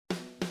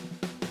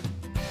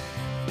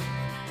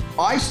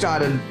I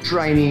started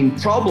training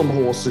problem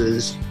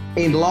horses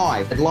at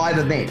live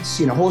events.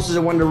 Horses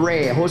that wanted to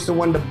rear, horses that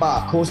wanted to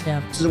buck, horses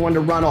that wanted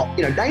to run off,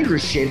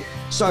 dangerous shit.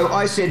 So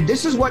I said,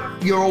 this is what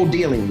you're all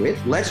dealing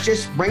with. Let's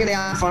just bring it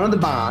out in front of the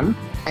barn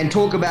and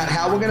talk about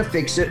how we're going to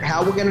fix it,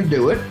 how we're going to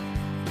do it.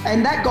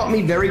 And that got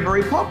me very,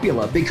 very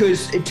popular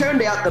because it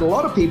turned out that a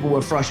lot of people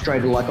were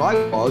frustrated like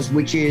I was,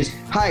 which is,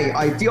 hey,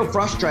 I feel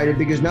frustrated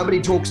because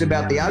nobody talks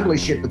about the ugly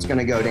shit that's going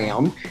to go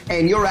down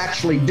and you're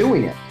actually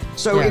doing it.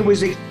 So It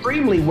was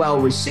extremely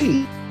well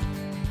received.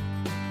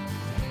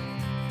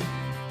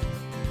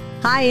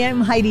 Hi, I'm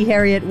Heidi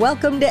Harriet.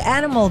 Welcome to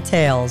Animal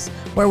Tales,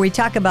 where we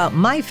talk about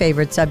my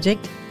favorite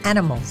subject,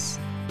 animals.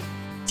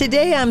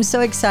 Today, I'm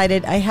so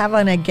excited. I have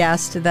on a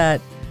guest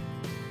that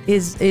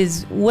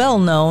is well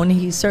known.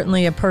 He's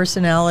certainly a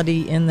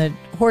personality in the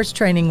horse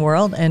training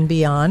world and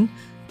beyond.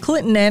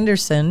 Clinton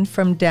Anderson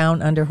from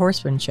Down Under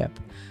Horsemanship.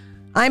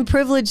 I'm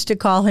privileged to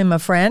call him a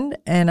friend,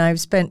 and I've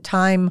spent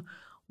time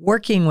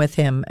working with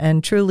him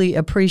and truly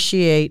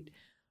appreciate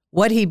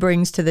what he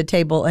brings to the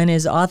table and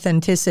his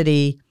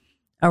authenticity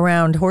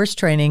around horse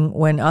training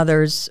when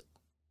others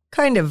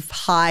kind of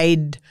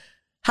hide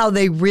how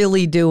they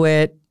really do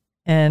it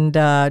and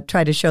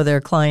try to show their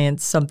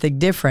clients something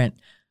different.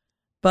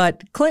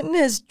 But Clinton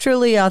is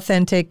truly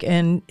authentic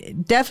and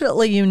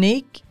definitely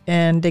unique,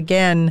 and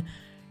again,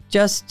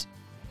 just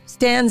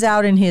stands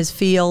out in his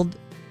field,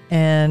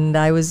 and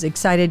I was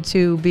excited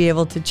to be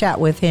able to chat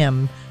with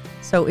him.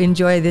 So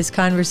enjoy this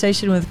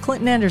conversation with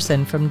Clinton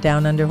Anderson from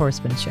Down Under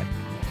Horsemanship.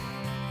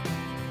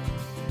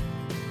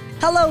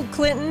 Hello,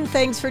 Clinton.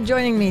 Thanks for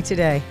joining me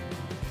today.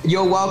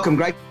 You're welcome.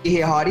 Great to be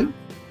here, Heidi.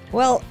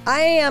 Well,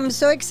 I am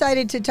so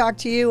excited to talk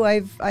to you.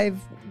 I've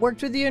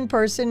worked with you in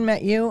person,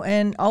 met you,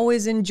 and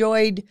always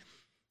enjoyed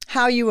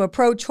how you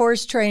approach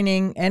horse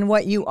training and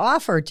what you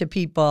offer to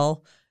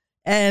people.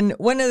 And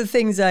one of the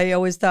things I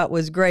always thought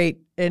was great,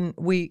 and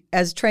we,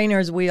 as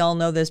trainers, we all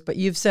know this, but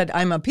you've said,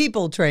 I'm a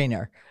people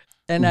trainer.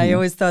 And I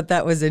always thought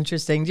that was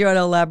interesting. Do you want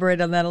to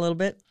elaborate on that a little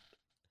bit?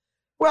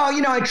 Well,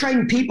 I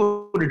train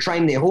people to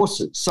train their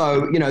horses.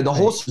 So, the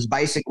horse is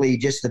basically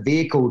just the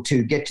vehicle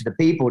to get to the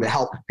people, to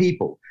help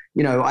people.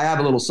 I have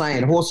a little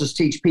saying, horses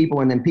teach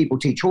people and then people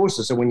teach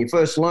horses. So when you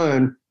first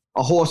learn,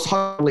 a horse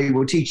hopefully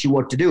will teach you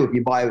what to do. If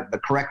you buy the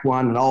correct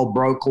one, an old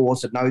broke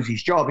horse that knows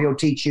his job, he'll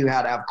teach you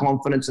how to have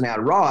confidence and how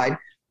to ride.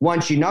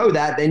 Once you know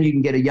that, then you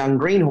can get a young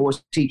green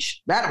horse,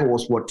 teach that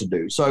horse what to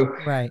do. So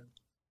right.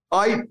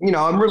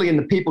 I'm really in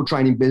the people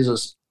training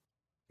business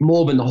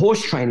more than the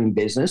horse training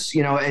business,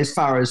 as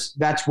far as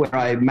that's where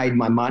I made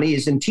my money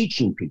is in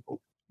teaching people.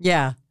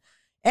 Yeah.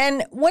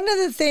 And one of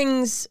the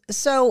things,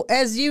 so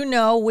as you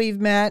know, we've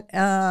met,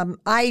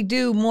 I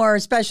do more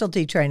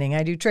specialty training.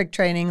 I do trick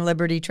training,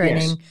 liberty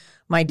training,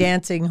 my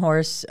dancing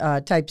horse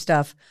type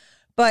stuff.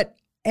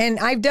 And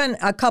I've done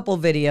a couple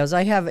videos.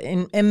 I have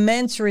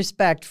immense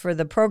respect for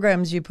the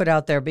programs you put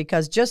out there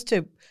because just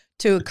to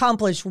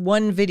accomplish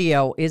one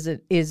video is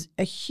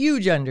a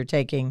huge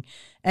undertaking.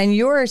 And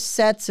your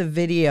sets of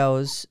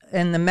videos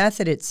and the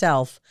method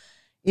itself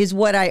is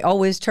what I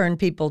always turn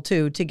people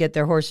to get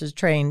their horses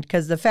trained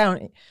because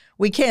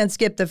we can't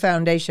skip the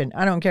foundation.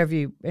 I don't care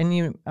if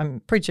I'm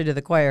preaching to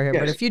the choir here,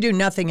 but if you do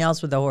nothing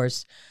else with the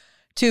horse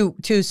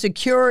to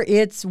secure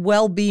its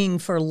well-being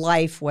for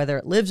life, whether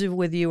it lives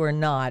with you or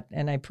not,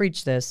 and I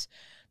preach this,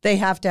 they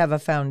have to have a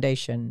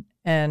foundation.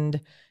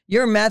 And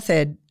your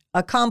method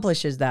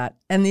accomplishes that.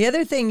 And the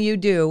other thing you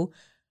do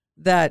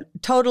that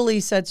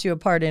totally sets you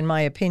apart, in my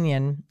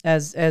opinion,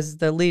 as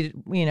the lead,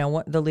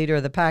 the leader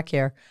of the pack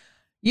here,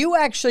 you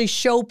actually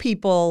show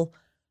people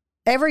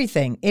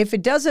everything. If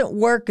it doesn't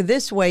work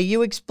this way,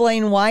 you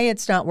explain why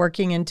it's not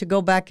working and to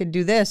go back and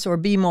do this or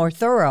be more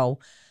thorough.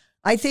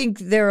 I think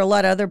there are a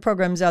lot of other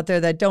programs out there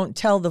that don't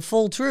tell the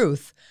full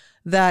truth,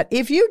 that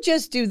if you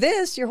just do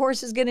this, your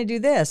horse is going to do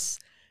this.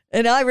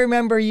 And I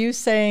remember you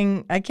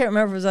saying, I can't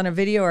remember if it was on a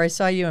video or I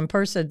saw you in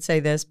person say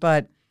this,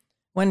 but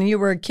when you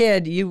were a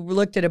kid, you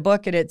looked at a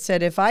book and it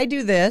said, if I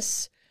do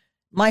this,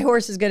 my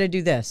horse is going to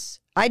do this.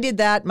 I did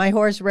that. My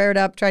horse reared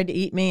up, tried to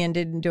eat me and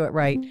didn't do it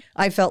right.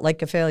 I felt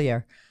like a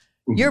failure.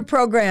 Your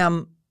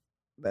program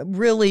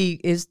really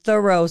is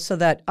thorough so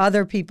that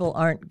other people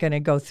aren't going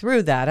to go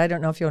through that. I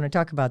don't know if you want to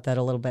talk about that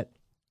a little bit.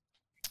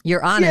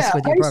 You're honest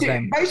with your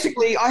program.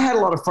 Basically, I had a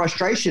lot of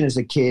frustration as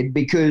a kid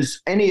because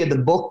any of the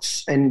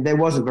books, and there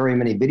wasn't very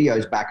many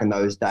videos back in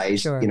those days,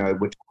 sure.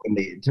 We're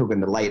talking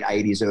the late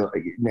 80s or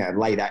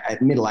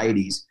middle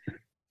 80s.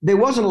 There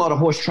wasn't a lot of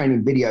horse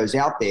training videos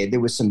out there.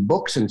 There was some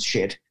books and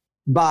shit,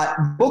 but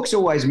books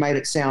always made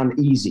it sound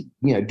easy.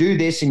 Do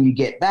this and you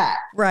get that,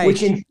 right?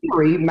 Which in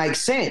theory makes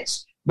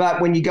sense.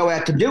 But when you go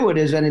out to do it,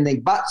 is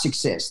anything but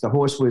success. The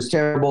horse was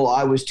terrible.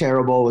 I was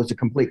terrible. It was a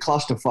complete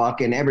clusterfuck,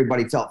 and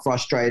everybody felt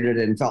frustrated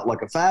and felt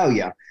like a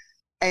failure.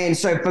 And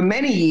so for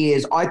many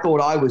years, I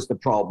thought I was the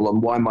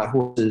problem, why my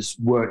horses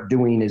weren't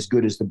doing as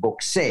good as the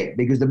book said,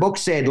 because the book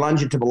said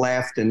lunge it to the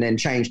left and then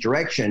change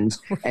directions.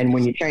 And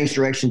when you change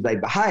directions, they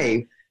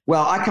behave.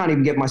 Well, I can't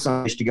even get my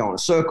son to go in a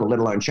circle, let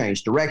alone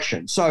change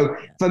direction. So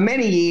for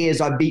many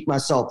years, I beat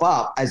myself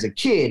up as a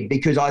kid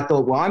because I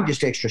thought, well, I'm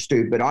just extra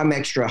stupid. I'm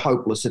extra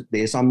hopeless at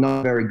this. I'm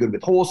not very good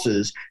with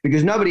horses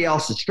because nobody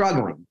else is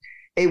struggling.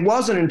 It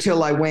wasn't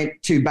until I went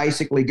to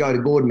basically go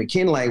to Gordon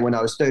McKinley when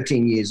I was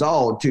 13 years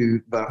old,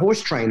 to the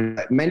horse trainer,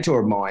 a mentor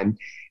of mine,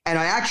 and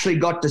I actually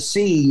got to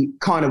see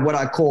kind of what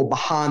I call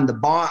behind the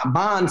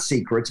barn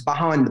secrets,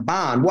 behind the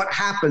barn, what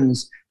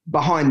happens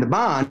behind the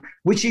barn,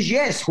 which is,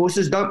 yes,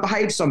 horses don't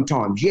behave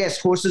sometimes. Yes,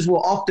 horses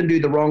will often do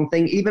the wrong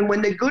thing, even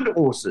when they're good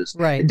horses.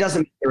 Right. It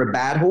doesn't mean they're a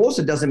bad horse.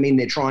 It doesn't mean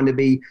they're trying to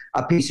be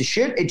a piece of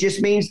shit. It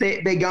just means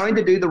they're going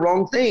to do the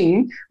wrong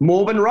thing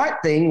more than right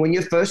thing when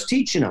you're first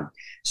teaching them.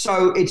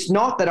 So it's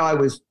not that I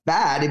was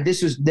bad.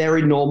 This was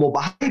very normal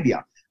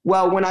behavior.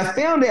 Well, when I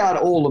found out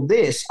all of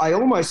this, I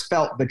almost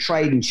felt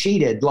betrayed and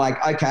cheated.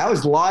 Like, okay, I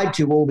was lied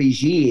to all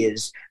these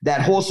years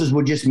that horses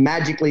would just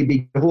magically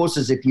be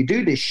horses if you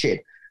do this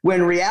shit.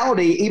 When in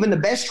reality, even the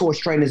best horse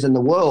trainers in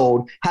the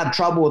world have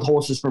trouble with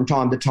horses from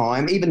time to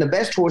time. Even the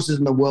best horses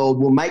in the world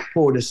will make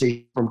poor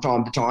decisions from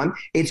time to time.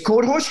 It's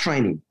called horse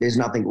training. There's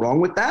nothing wrong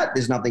with that.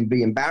 There's nothing to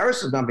be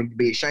embarrassed. There's nothing to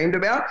be ashamed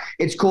about.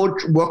 It's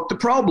called work the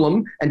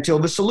problem until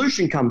the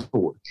solution comes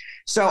forward.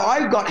 So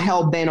I got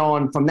hell bent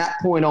on from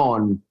that point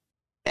on,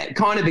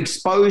 kind of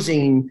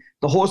exposing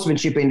the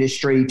horsemanship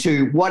industry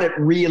to what it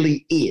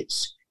really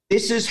is.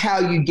 This is how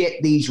you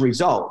get these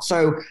results.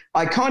 So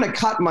I kind of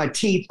cut my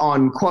teeth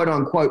on quote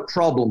unquote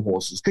problem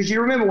horses. Because you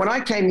remember when I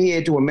came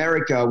here to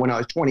America when I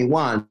was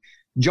 21,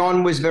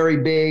 John was very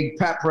big,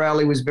 Pat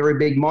Pirelli was very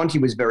big, Monty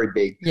was very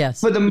big.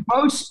 Yes. For the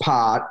most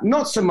part,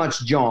 not so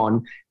much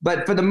John,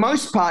 but for the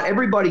most part,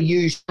 everybody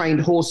used trained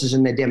horses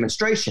in their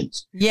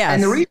demonstrations. Yes.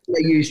 And the reason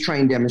they use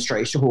trained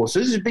demonstration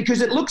horses is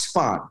because it looks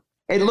fun.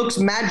 It looks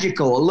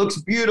magical. It looks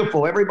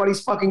beautiful.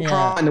 Everybody's fucking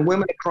crying. The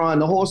women are crying.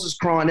 The horses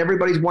crying.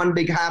 Everybody's one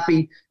big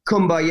happy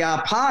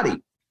kumbaya party.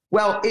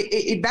 Well,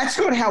 that's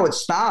not how it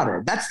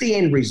started. That's the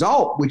end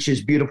result, which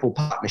is beautiful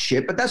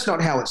partnership, but that's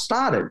not how it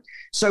started.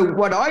 So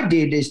what I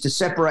did is to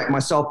separate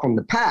myself from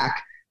the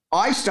pack.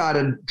 I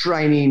started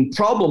training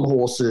problem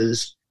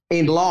horses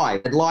in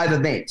live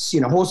events.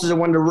 Horses are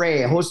one to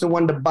rear, horses are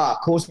one to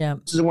buck, horses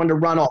are one to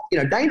run off,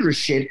 dangerous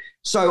shit.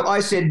 So I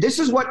said, this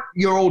is what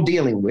you're all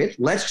dealing with.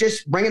 Let's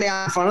just bring it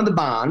out in front of the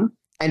barn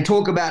and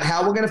talk about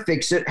how we're going to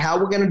fix it, how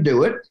we're going to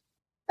do it.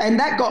 And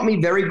that got me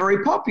very,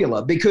 very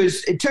popular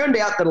because it turned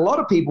out that a lot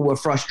of people were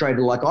frustrated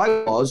like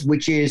I was,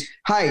 which is,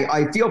 hey,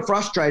 I feel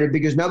frustrated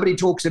because nobody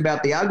talks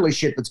about the ugly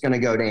shit that's going to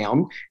go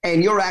down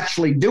and you're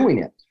actually doing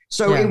it.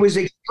 So it was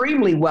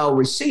extremely well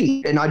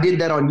received. And I did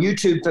that on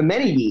YouTube for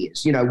many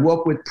years,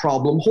 work with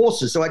problem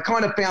horses. So I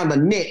kind of found a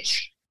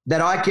niche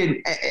that I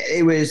could,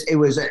 it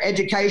was an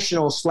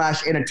educational /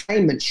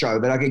 entertainment show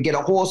that I could get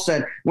a horse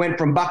that went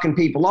from bucking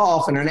people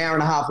off and an hour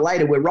and a half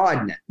later we're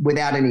riding it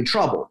without any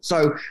trouble.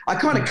 So I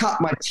kind of cut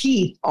my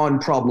teeth on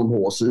problem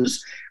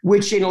horses,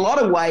 which in a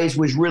lot of ways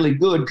was really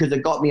good because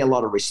it got me a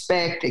lot of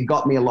respect. It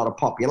got me a lot of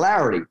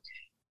popularity.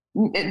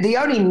 The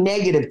only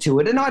negative to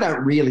it, and I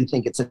don't really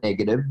think it's a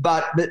negative,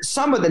 but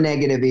some of the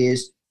negative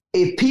is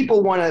if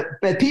people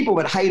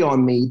that hate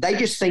on me, they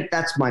just think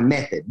that's my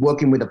method,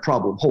 working with a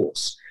problem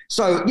horse.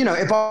 So,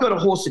 if I've got a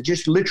horse that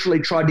just literally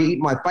tried to eat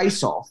my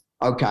face off,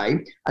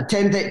 okay, a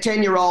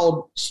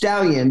 10-year-old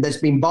stallion that's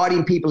been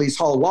biting people his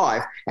whole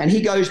life, and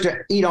he goes to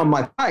eat on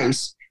my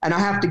face, and I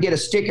have to get a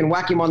stick and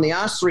whack him on the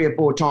ass 3 or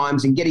 4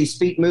 times and get his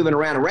feet moving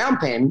around a round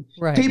pen,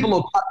 people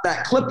will cut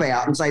that clip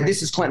out and say,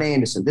 this is Clint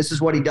Anderson. This is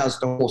what he does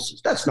to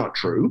horses. That's not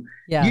true.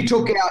 Yeah.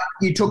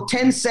 You took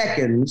 10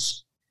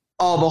 seconds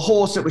of a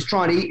horse that was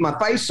trying to eat my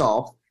face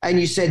off, and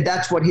you said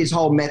that's what his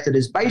whole method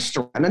is based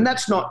around, and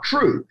that's not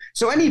true.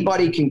 So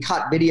anybody can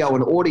cut video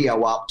and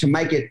audio up to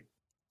make it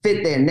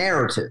fit their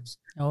narrative.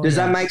 Does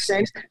that make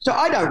sense? So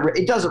I don't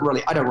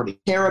really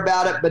care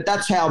about it, but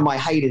that's how my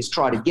haters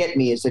try to get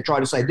me, is they try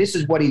to say, this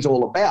is what he's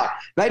all about.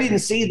 They didn't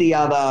see the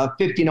other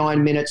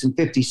 59 minutes and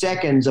 50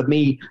 seconds of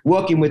me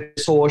working with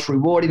this horse,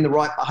 rewarding the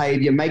right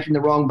behavior, making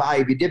the wrong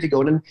behavior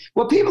difficult. And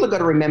what people have got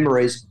to remember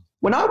is,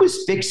 when I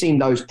was fixing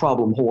those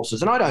problem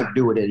horses, and I don't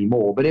do it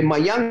anymore, but in my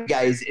young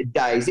days,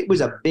 it was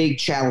a big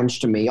challenge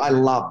to me. I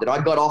loved it. I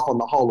got off on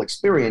the whole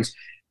experience.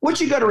 What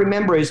you got to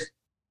remember is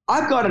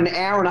I've got an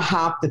hour and a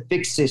half to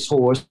fix this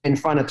horse in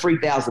front of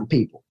 3,000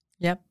 people.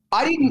 Yep.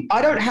 I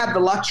don't have the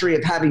luxury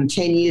of having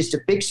 10 years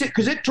to fix it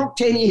because it took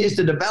 10 years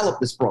to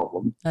develop this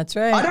problem. That's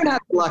right. I don't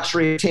have the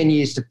luxury of 10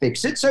 years to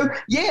fix it. So,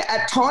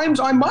 at times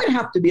I might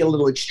have to be a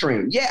little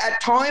extreme.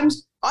 At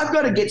times I've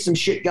got to get some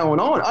shit going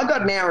on. I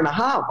got an hour and a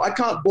half. I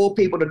can't bore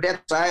people to death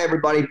and say, hey,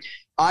 everybody,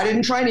 I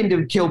didn't train him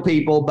to kill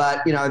people,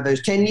 but,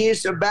 there's 10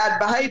 years of bad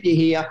behavior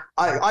here.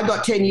 I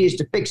got 10 years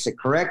to fix it,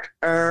 correct?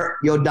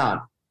 You're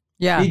done.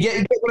 Yeah. You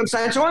get what I'm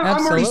saying? So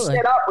I'm already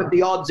set up with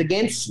the odds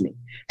against me.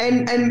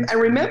 And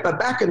remember,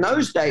 back in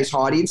those days,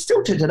 Heidi, and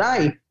still to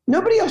today,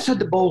 nobody else had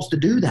the balls to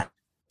do that.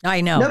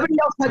 I know. Nobody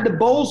else had the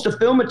balls to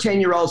film a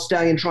 10-year-old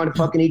stallion trying to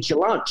fucking eat your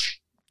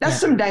lunch. That's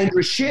some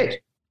dangerous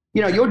shit.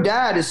 Your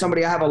dad is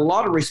somebody I have a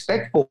lot of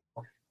respect for.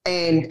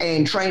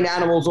 and train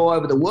animals all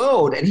over the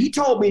world. And he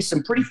told me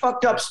some pretty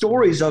fucked up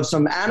stories of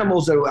some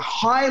animals that were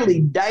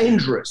highly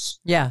dangerous.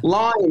 Yeah.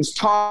 Lions,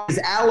 tigers,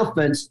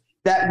 elephants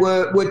that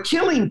were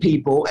killing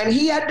people. And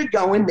he had to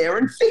go in there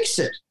and fix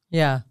it.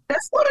 Yeah.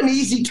 That's not an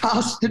easy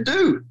task to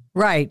do.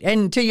 Right.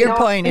 And to your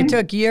point, it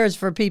took years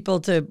for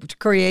people to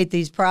create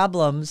these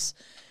problems.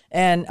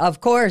 And of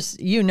course,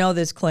 you know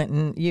this,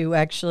 Clinton. You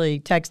actually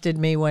texted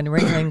me when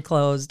Ringling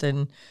closed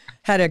and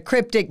had a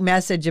cryptic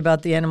message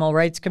about the animal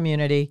rights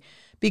community,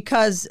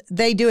 because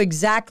they do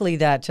exactly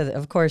that to,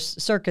 of course,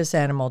 circus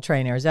animal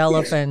trainers,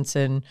 elephants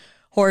and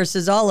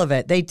horses, all of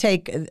it. They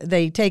take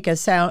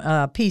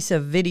a piece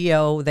of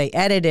video, they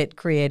edit it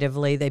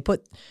creatively, they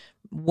put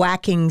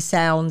whacking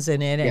sounds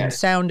in it and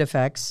sound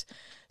effects.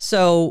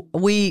 So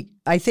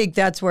I think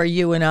that's where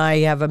you and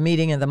I have a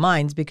meeting of the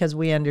minds, because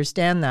we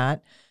understand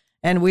that.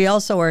 And we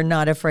also are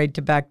not afraid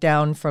to back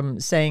down from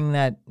saying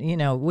that,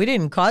 we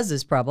didn't cause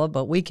this problem,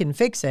 but we can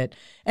fix it.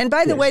 And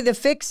by the way, the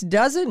fix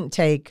doesn't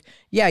take,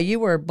 you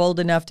were bold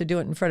enough to do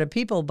it in front of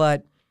people,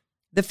 but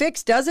the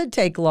fix doesn't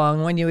take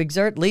long. When you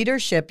exert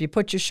leadership, you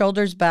put your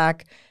shoulders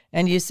back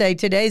and you say,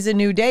 today's a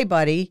new day,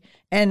 buddy.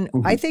 And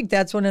I think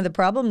that's one of the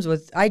problems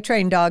I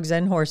train dogs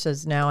and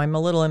horses now. I'm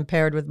a little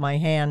impaired with my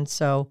hand,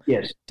 so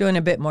doing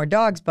a bit more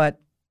dogs,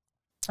 but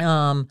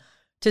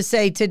to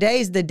say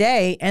today's the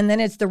day, and then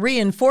it's the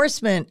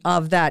reinforcement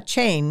of that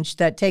change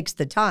that takes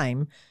the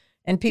time,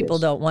 and people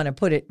don't want to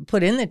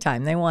put in the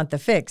time. They want the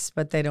fix,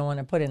 but they don't want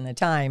to put in the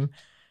time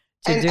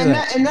to do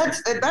it. And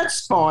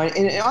that's fine.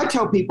 And I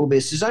tell people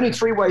this: there's only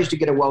 3 ways to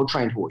get a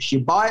well-trained horse.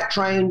 You buy it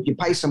trained, you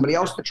pay somebody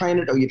else to train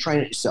it, or you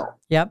train it yourself.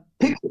 Yep.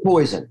 Pick the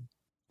poison.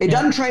 It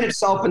doesn't train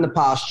itself in the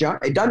pasture.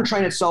 It doesn't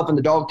train itself in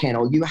the dog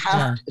kennel. You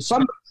have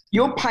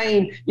you're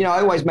paying,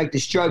 I always make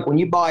this joke, when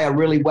you buy a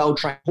really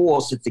well-trained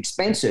horse, it's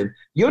expensive.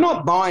 You're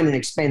not buying an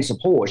expensive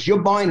horse. You're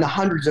buying the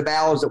hundreds of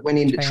hours that went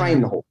in to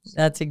train the horse.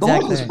 That's exactly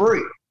The horse is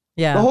free.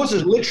 Yeah. The horse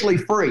is literally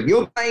free.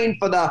 You're paying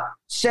for the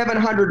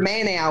 700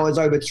 man hours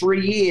over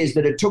 3 years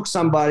that it took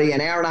somebody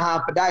an hour and a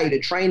half a day to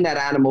train that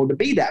animal to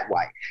be that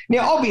way.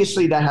 Now,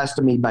 obviously, that has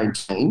to be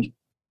maintained.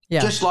 Yeah.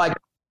 Just like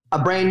a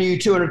brand new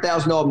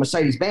 $200,000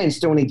 Mercedes-Benz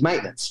still needs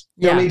maintenance.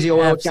 Still needs the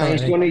oil change,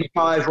 still needs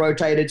tires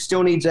rotated,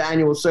 still needs an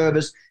annual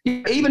service.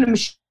 Even the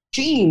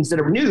machines that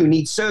are new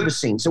need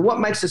servicing. So what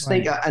makes us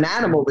think an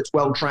animal that's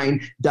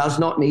well-trained does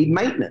not need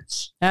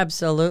maintenance?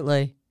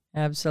 Absolutely.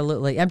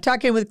 Absolutely. I'm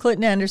talking with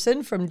Clinton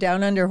Anderson from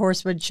Down Under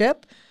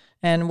Horsemanship,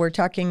 and we're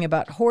talking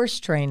about horse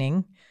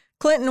training.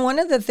 Clinton, one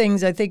of the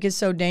things I think is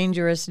so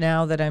dangerous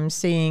now that I'm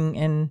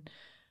seeing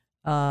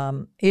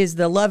is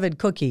the loved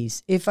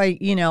cookies. If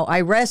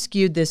I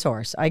rescued this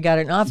horse, I got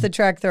an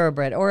off-the-track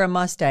thoroughbred or a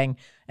Mustang,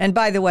 and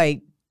by the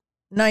way,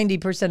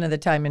 90% of the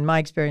time, in my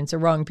experience, the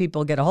wrong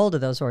people get a hold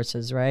of those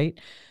horses, right?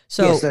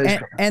 So,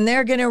 and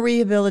they're going to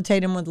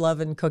rehabilitate them with love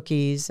and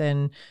cookies,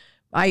 and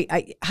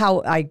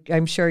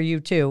I'm sure you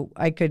too.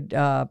 I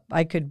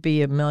could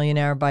be a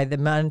millionaire by the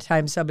amount of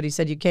time somebody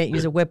said you can't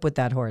use a whip with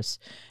that horse.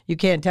 You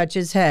can't touch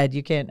his head.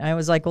 You can't. I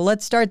was like, well,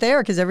 let's start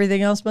there because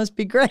everything else must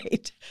be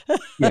great.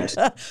 Yes.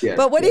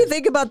 But what do you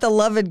think about the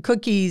love and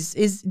cookies?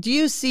 Do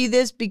you see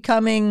this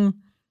becoming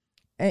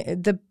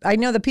I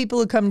know the people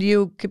who come to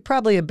you could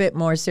probably a bit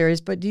more serious,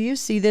 but do you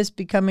see this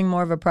becoming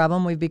more of a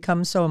problem? We've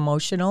become so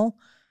emotional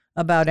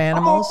about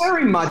animals. Oh,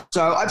 very much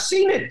so. I've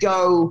seen it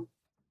go,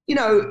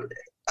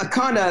 I'm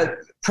kind of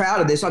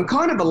proud of this. I'm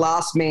kind of a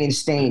last man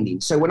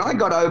standing. So when I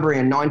got over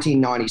in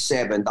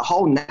 1997, the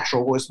whole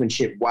natural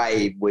horsemanship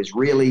wave was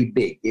really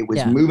big. It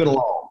was moving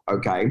along,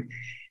 okay?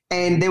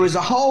 And there was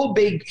a whole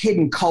big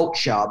hidden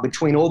culture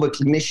between all the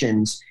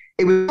clinicians.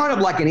 It was kind of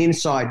like an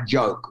inside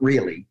joke,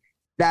 really,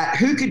 that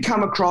who could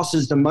come across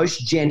as the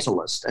most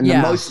gentlest and the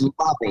most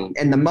loving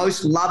and the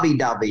most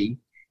lovey-dovey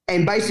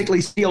and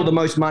basically steal the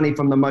most money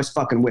from the most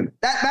fucking women.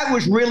 That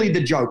was really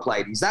the joke,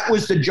 ladies. That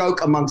was the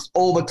joke amongst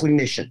all the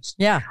clinicians.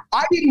 Yeah.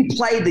 I didn't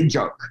play the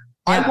joke.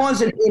 I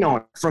wasn't in on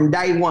it from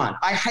day one.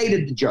 I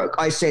hated the joke.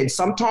 I said,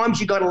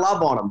 sometimes you got to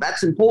love on them.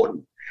 That's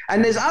important.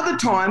 And there's other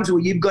times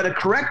where you've got to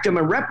correct them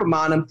and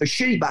reprimand them for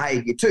shitty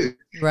behavior too.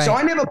 Right. So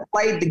I never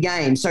played the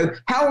game. So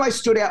how I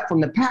stood out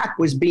from the pack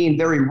was being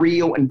very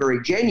real and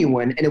very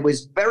genuine, and it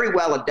was very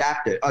well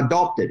adopted.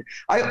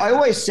 I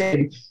always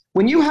said,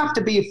 when you have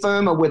to be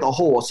firmer with a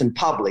horse in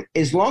public,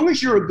 as long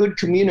as you're a good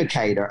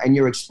communicator and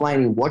you're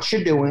explaining what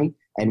you're doing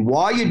and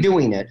why you're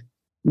doing it,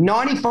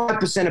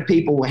 95% of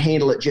people will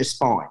handle it just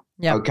fine.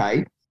 Yep.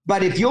 Okay.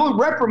 But if you're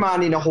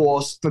reprimanding a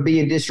horse for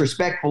being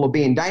disrespectful or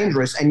being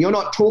dangerous, and you're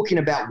not talking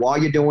about why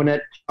you're doing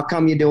it, how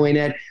come you're doing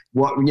it,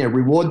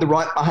 reward the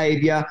right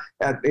behavior,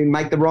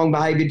 make the wrong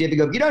behavior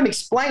difficult. If you don't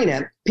explain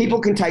it, people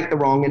can take the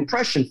wrong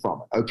impression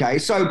from it. Okay.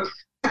 So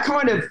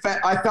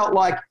I felt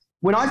like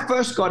when I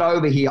first got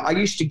over here, I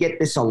used to get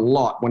this a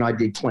lot when I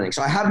did clinics.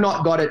 I have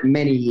not got it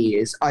many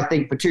years, I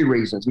think for two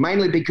reasons.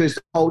 Mainly because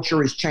the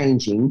culture is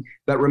changing,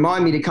 but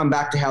remind me to come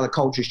back to how the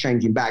culture is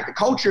changing back. The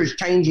culture is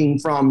changing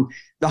from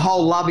the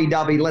whole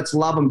lovey-dovey, let's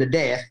love them to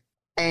death.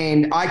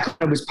 And I kind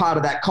of was part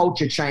of that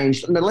culture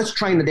change. Let's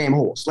train the damn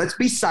horse. Let's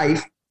be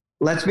safe.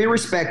 Let's be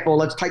respectful.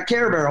 Let's take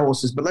care of our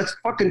horses, but let's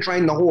fucking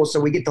train the horse so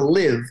we get to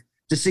live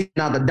to see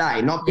another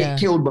day, not get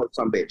killed by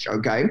some bitch,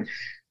 okay?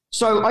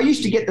 So I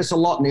used to get this a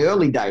lot in the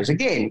early days.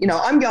 Again,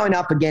 I'm going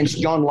up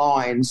against John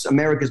Lyons,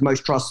 America's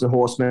most trusted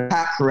horseman,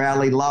 Pat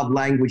Corrali, love,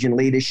 language, and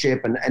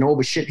leadership, and all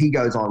the shit he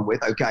goes on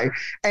with, okay?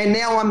 And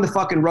now I'm the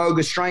fucking rogue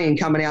Australian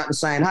coming out and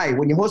saying, hey,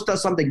 when your horse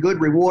does something good,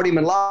 reward him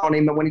and love on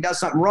him, and when he does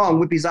something wrong,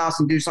 whip his ass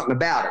and do something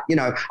about it.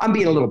 I'm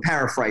being a little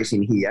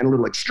paraphrasing here and a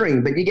little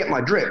extreme, but you get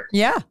my drift.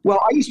 Yeah. Well,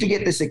 I used to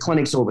get this at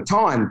clinics all the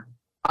time.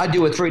 I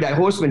do a 3-day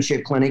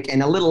horsemanship clinic,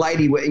 and a little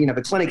lady,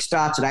 the clinic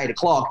starts at 8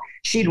 o'clock.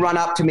 She'd run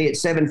up to me at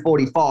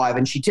 7:45,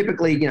 and she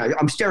typically,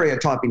 I'm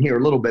stereotyping here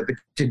a little bit, but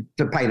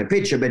to paint a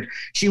picture, but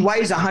she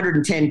weighs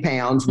 110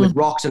 pounds with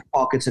rocks and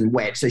pockets and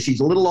wet. So she's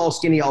a little old,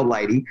 skinny old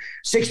lady,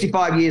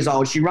 65 years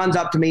old. She runs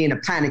up to me in a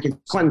panic.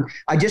 And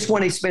I just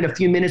want to spend a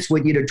few minutes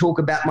with you to talk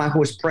about my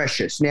horse,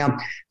 Precious. Now,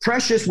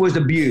 Precious was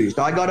abused.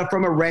 I got her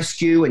from a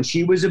rescue, and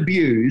she was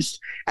abused.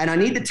 And I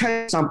need to tell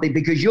you something,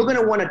 because you're going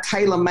to want to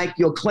tailor make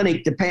your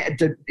clinic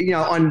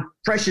on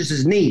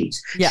Precious's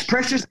needs. Yeah.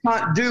 Precious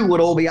can't do what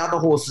all the other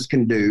horses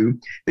can do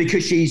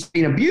because she's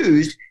been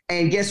abused.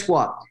 And guess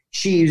what?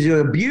 She's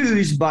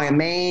abused by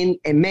men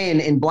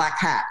in black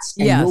hats.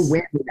 And you're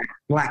wearing that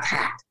black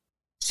hat.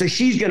 So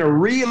she's going to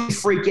really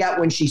freak out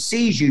when she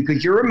sees you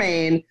because you're a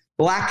man,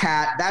 black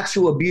hat. That's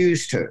who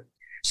abused her.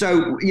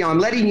 So, I'm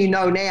letting you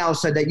know now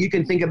so that you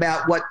can think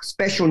about what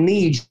special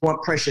needs you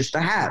want Precious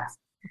to have.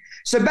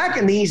 So back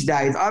in these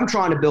days, I'm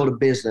trying to build a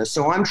business.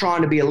 So I'm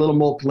trying to be a little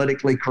more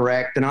politically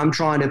correct, and I'm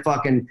trying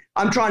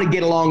to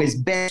get along as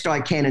best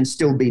I can and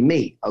still be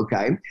me.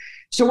 Okay.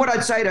 So what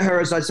I'd say to her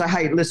is I'd say,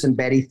 hey, listen,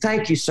 Betty,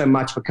 thank you so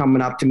much for coming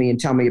up to me and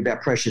telling me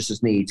about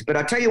Precious's needs. But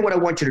I tell you what I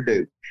want you to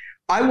do.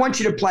 I want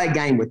you to play a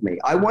game with me.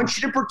 I want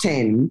you to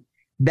pretend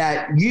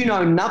that you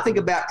know nothing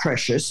about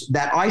Precious,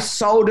 that I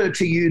sold her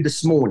to you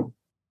this morning.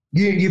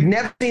 You've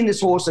never seen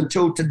this horse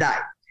until today.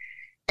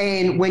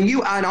 And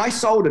I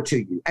sold it to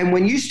you. And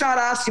when you start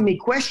asking me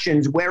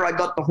questions where I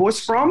got the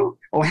horse from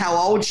or how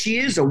old she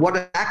is or what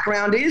her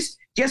background is,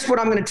 guess what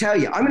I'm going to tell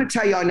you? I'm going to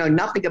tell you I know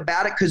nothing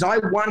about it because I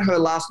won her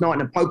last night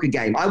in a poker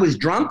game. I was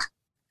drunk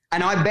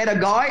and I bet a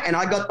guy and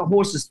I got the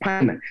horse's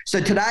payment. So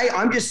today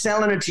I'm just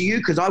selling it to you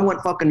because I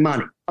want fucking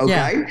money. Okay.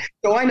 Yeah.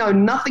 So I know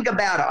nothing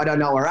about it. I don't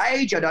know her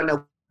age. I don't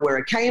know where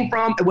it came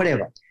from or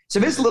whatever. So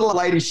this little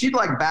lady, she'd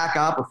like back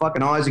up, her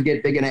fucking eyes would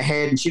get big in her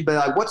head and she'd be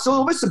like, what's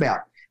all this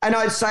about? And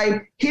I'd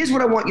say, here's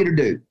what I want you to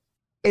do.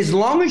 As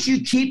long as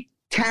you keep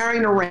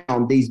carrying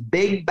around these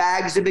big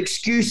bags of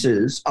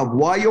excuses of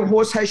why your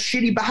horse has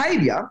shitty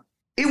behavior,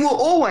 it will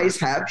always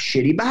have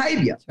shitty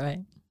behavior. That's right.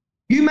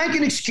 You make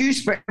an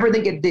excuse for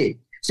everything it did.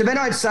 So then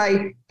I'd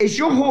say, is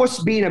your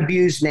horse being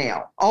abused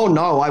now? Oh,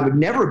 no, I would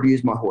never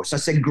abuse my horse. I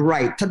said,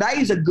 great. Today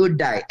is a good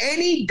day.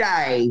 Any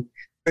day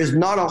there's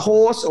not a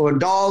horse or a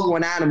dog or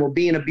an animal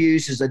being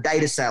abused is a day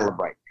to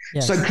celebrate.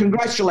 Yes. So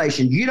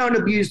congratulations. You don't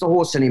abuse the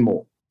horse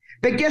anymore.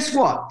 But guess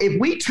what? If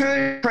we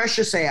turn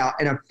Precious out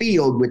in a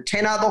field with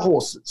 10 other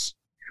horses,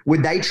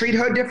 would they treat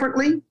her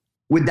differently?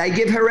 Would they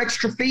give her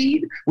extra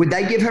feed? Would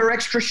they give her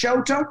extra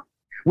shelter?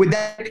 Would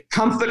they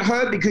comfort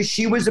her because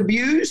she was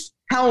abused?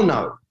 Hell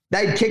no.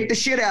 They'd kick the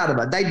shit out of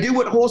her. They do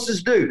what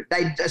horses do.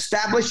 They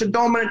establish a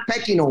dominant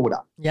pecking order.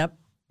 Yep.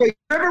 So if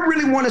you ever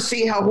really want to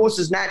see how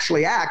horses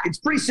naturally act, it's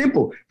pretty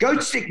simple. Go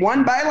stick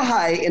one bale of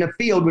hay in a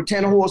field with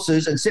 10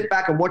 horses and sit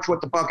back and watch what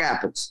the fuck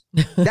happens.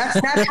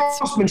 That's natural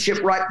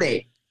horsemanship right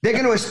there. They're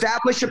going to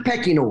establish a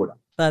pecking order.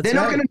 They're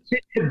not going to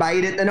sit and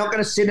debate it. They're not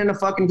going to sit in a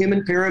fucking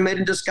human pyramid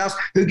and discuss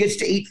who gets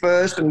to eat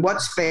first and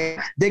what's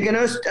fair. They're going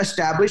to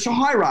establish a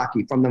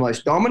hierarchy from the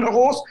most dominant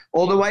horse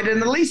all the way to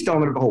the least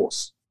dominant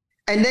horse.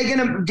 And they're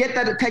going to get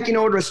that pecking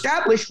order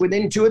established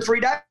within 2 or 3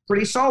 days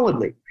pretty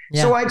solidly.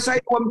 Yeah. So I'd say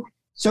to them,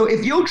 so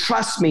if you'll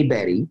trust me,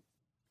 Betty,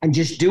 and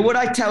just do what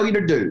I tell you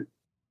to do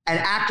and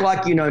act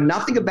like you know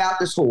nothing about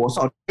this horse,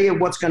 I'll tell you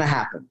what's going to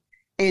happen.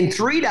 In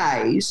 3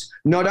 days,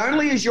 not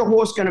only is your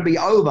horse going to be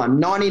over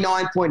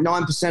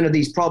 99.9% of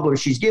these problems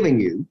she's giving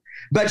you,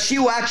 but she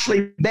will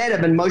actually be better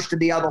than most of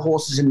the other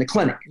horses in the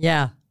clinic.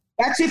 Yeah.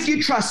 That's if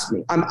you trust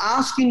me. I'm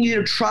asking you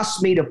to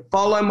trust me to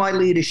follow my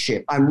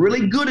leadership. I'm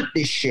really good at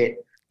this shit.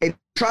 If you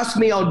trust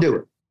me, I'll do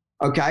it.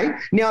 Okay?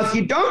 Now, if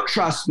you don't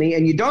trust me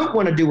and you don't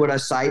want to do what I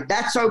say,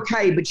 that's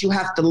okay, but you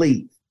have to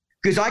leave.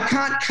 Because I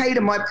can't cater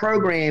my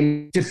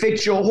program to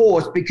fit your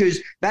horse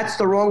because that's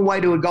the wrong way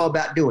to go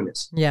about doing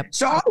this. Yep.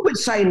 So I would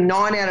say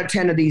 9 out of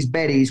 10 of these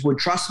Bettys would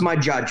trust my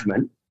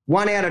judgment.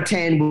 1 out of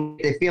 10 would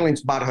get their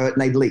feelings butthurt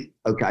and they'd leave,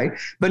 okay?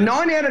 But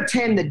 9 out of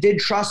 10 that did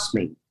trust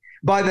me,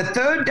 by the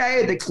 3rd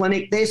day of the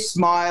clinic, their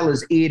smile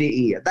is ear to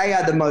ear. They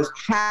are the most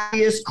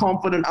happiest,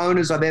 confident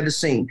owners I've ever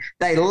seen.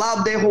 They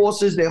love their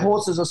horses. Their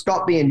horses have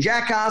stopped being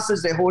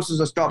jackasses. Their horses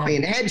have stopped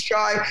being head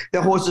shy.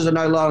 Their horses are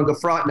no longer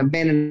frightened of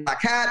men in a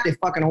black hat. Their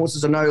fucking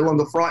horses are no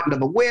longer frightened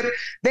of a whip.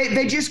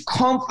 They're just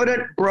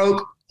confident,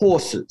 broke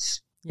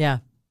horses. Yeah.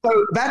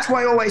 So that's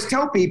why I always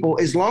tell people,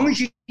 as long as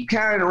you keep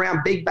carrying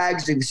around big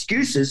bags of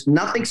excuses,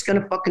 nothing's going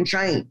to fucking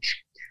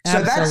change.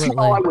 So that's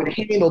how I would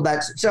handle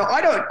that. So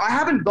I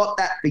haven't got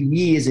that for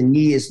years and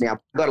years now.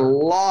 I've got a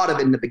lot of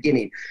it in the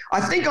beginning.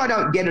 I think I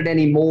don't get it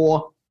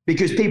anymore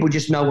because people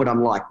just know what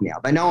I'm like now.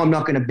 They know I'm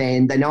not going to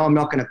bend. They know I'm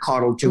not going to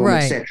coddle to them,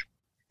 etc.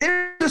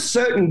 There's a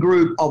certain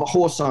group of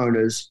horse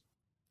owners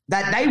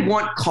that they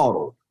want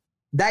coddle.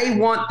 They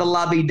want the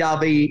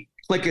lovey-dovey,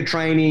 clicker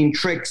training,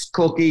 tricks,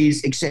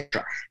 cookies,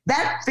 etc.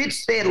 That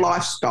fits their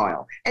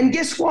lifestyle. And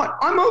guess what?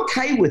 I'm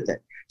okay with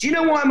it. Do you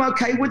know why I'm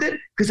okay with it?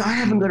 Because I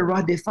haven't got to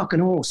ride their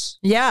fucking horse.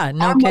 Yeah,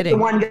 no I'm kidding. I'm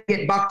not the one that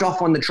get bucked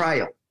off on the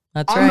trail.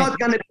 I'm not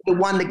going to be the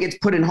one that gets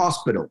put in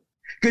hospital.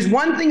 Because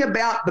one thing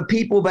about the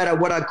people that are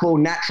what I call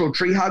natural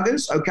tree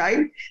huggers,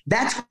 okay,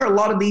 that's where a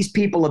lot of these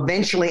people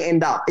eventually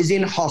end up, is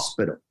in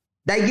hospital.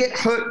 They get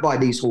hurt by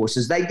these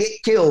horses. They get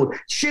killed.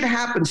 Shit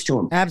happens to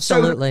them.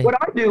 Absolutely. So what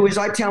I do is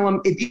I tell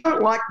them, if you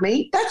don't like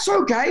me, that's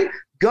okay.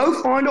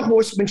 Go find a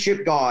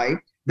horsemanship guy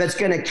that's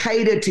going to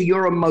cater to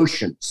your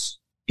emotions.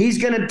 He's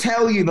going to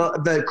tell you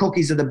the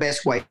cookies are the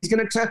best way. He's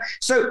going to tell.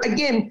 So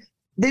again,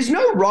 there's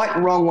no right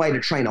and wrong way to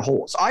train a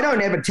horse. I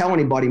don't ever tell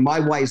anybody my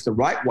way is the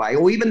right way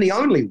or even the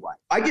only way.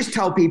 I just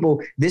tell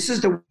people this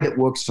is the way that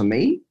works for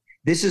me.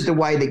 This is the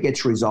way that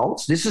gets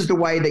results. This is the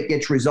way that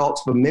gets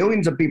results for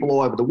millions of people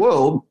all over the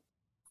world.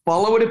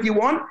 Follow it if you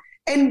want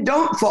and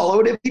don't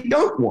follow it if you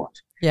don't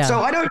want. Yeah. So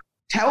I don't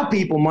tell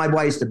people my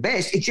way is the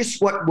best. It's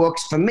just what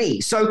works for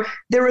me. So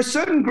there are a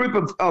certain group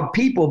of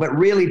people that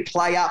really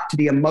play up to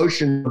the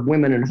emotion of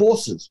women and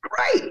horses.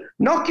 Great.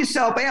 Knock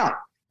yourself out.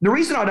 The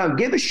reason I don't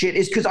give a shit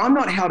is because I'm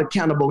not held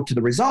accountable to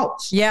the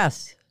results.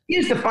 Yes.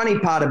 Here's the funny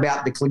part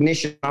about the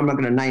clinician I'm not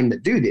going to name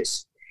that do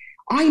this.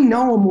 I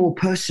know them all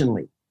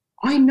personally.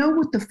 I know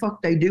what the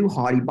fuck they do,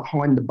 Heidi,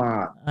 behind the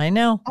barn. I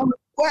know. I'm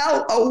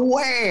well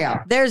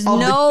aware. There's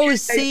no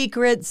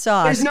secret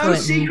sauce. There's no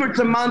Quentin. secrets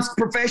amongst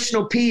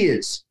professional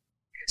peers.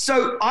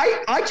 So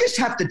I just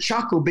have to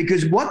chuckle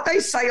because what they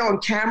say on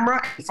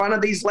camera in front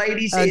of these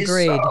ladies is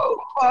so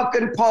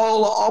fucking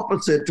polar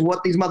opposite to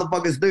what these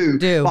motherfuckers do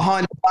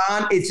behind the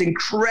barn. It's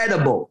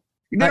incredible.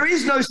 There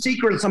is no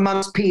secrets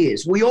amongst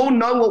peers. We all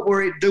know what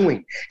we're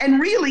doing.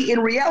 And really, in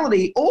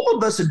reality, all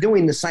of us are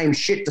doing the same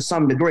shit to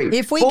some degree.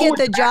 If we get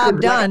the job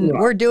done,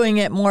 we're doing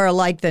it more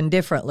alike than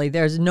differently.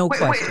 There's no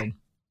question.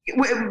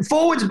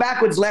 Forwards,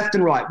 backwards, left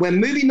and right. We're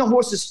moving the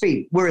horse's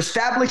feet. We're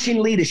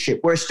establishing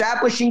leadership. We're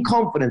establishing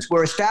confidence.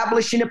 We're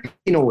establishing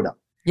opinion order.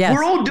 Yes.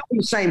 We're all doing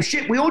the same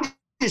shit. We all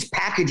just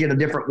package it a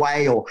different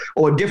way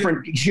or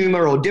different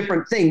humor or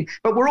different thing,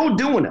 but we're all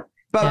doing it.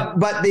 But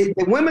the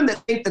women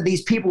that think that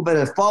these people that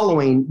are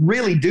following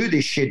really do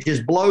this shit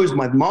just blows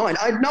my mind.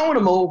 I've known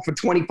them all for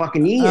 20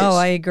 fucking years. Oh,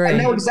 I agree. I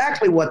know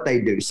exactly what they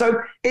do. So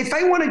if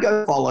they want to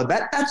go follow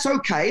that, that's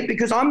okay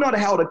because I'm not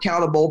held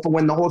accountable for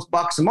when the horse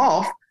bucks them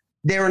off.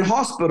 They're in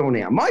hospital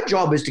now. My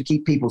job is to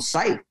keep people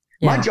safe.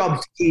 Yeah. My job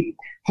is to keep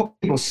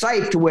people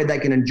safe to where they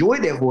can enjoy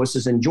their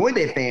horses, enjoy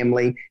their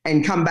family,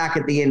 and come back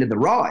at the end of the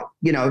ride.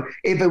 You know,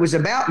 if it was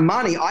about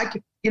money, I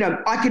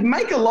could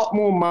make a lot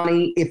more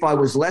money if I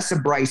was less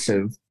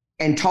abrasive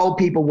and told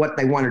people what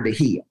they wanted to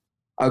hear.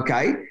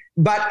 Okay.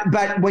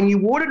 But when you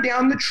water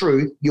down the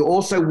truth, you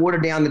also water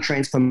down the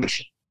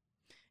transformation.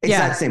 It's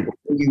that simple.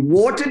 When you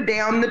water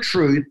down the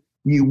truth,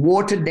 you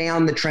water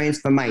down the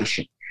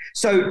transformation.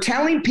 So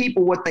telling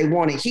people what they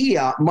want to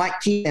hear might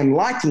keep them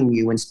liking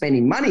you and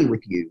spending money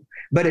with you,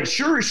 but it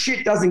sure as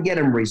shit doesn't get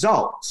them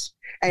results.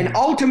 And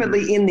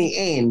ultimately, in the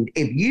end,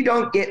 if you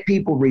don't get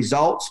people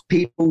results,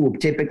 people will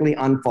typically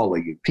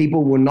unfollow you.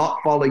 People will not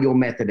follow your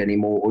method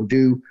anymore or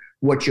do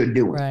what you're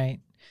doing. Right.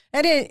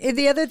 And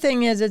the other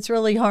thing is it's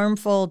really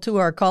harmful to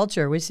our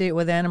culture. We see it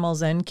with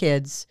animals and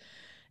kids.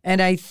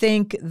 And I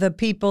think the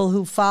people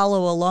who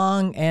follow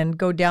along and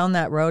go down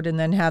that road and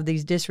then have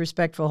these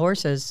disrespectful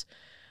horses,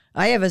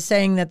 I have a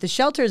saying that the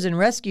shelters and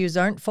rescues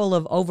aren't full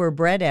of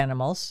overbred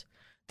animals.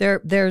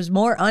 There's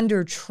more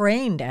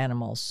undertrained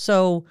animals.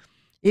 So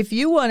if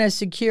you want to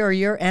secure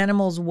your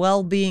animal's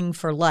well-being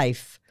for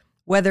life,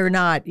 whether or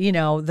not,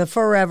 the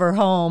forever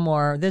home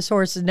or this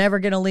horse is never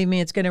going to leave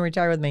me, it's going to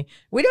retire with me.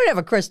 We don't have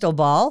a crystal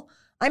ball.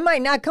 I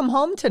might not come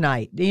home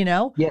tonight,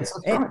 Yes,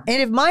 that's right.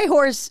 And if my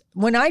horse,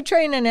 when I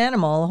train an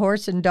animal,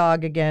 horse and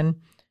dog again,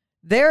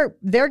 they're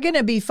going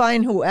to be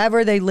fine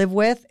whoever they live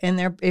with.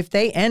 And if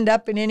they end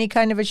up in any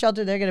kind of a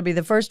shelter, they're going to be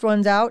the first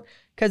ones out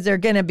because they're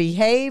going to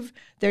behave.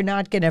 They're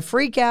not going to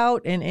freak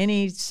out in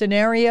any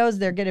scenarios.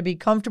 They're going to be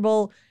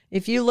comfortable.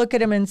 If you look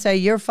at them and say,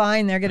 you're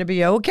fine, they're going to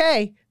be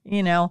okay.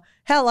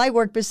 Hell, I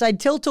work beside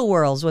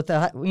tilt-a-whirls with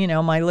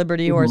my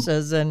Liberty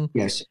horses, and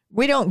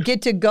we don't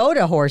get to go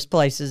to horse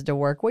places to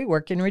work. We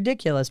work in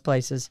ridiculous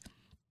places.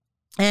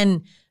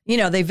 And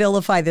they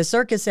vilify the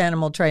circus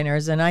animal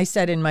trainers. And I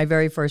said in my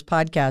very first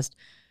podcast,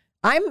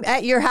 I'm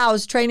at your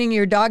house training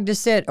your dog to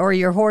sit or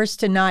your horse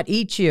to not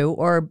eat you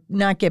or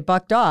not get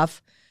bucked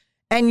off.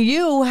 And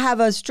you have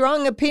a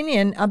strong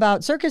opinion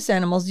about circus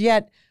animals,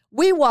 yet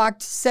we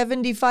walked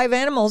 75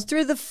 animals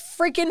through the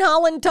freaking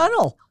Holland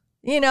Tunnel,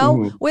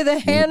 with a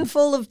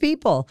handful of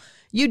people.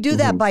 You do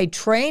that by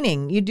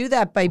training. You do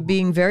that by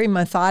being very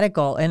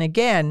methodical. And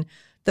again,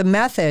 the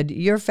method,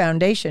 your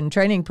foundation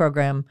training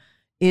program,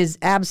 is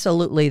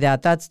absolutely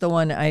that. That's the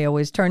one I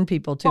always turn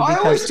people to I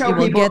always because tell it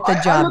will people, get the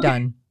job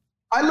done.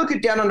 I look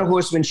it down on a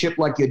horsemanship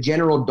like your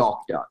general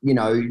doctor,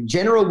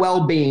 general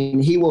well-being,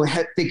 he will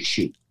fix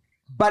you.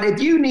 But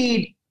if you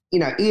need,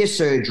 ear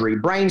surgery,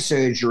 brain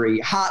surgery,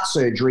 heart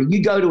surgery,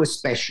 you go to a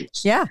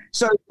specialist. Yeah.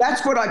 So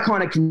that's what I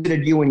kind of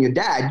considered you and your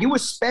dad. You were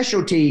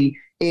specialty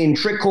in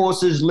trick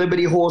horses,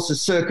 liberty horses,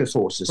 circus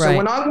horses. Right. So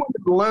when I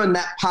wanted to learn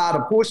that part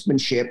of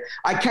horsemanship,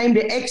 I came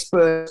to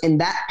experts in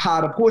that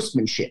part of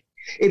horsemanship.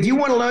 If you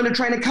want to learn to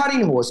train a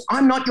cutting horse,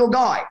 I'm not your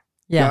guy.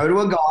 Yeah. Go to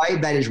a guy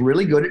that is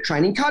really good at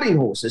training cutting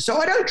horses. So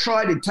I don't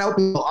try to tell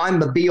people I'm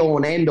the be-all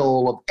and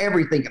end-all of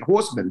everything in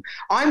horseman.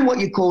 I'm what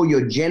you call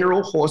your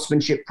general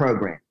horsemanship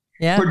program.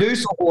 Yeah.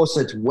 Produce a horse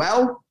that's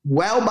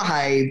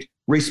well-behaved,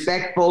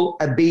 respectful,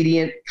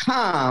 obedient,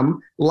 calm,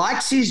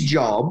 likes his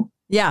job,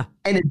 and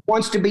it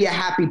wants to be a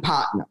happy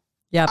partner.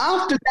 Yep.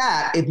 After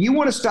that, if you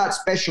want to start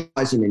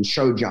specializing in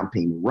show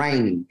jumping,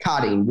 reining,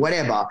 cutting,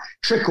 whatever,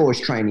 trick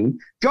horse training,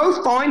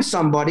 go find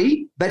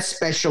somebody that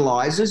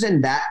specializes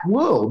in that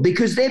world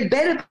because they're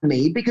better than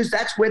me because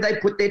that's where they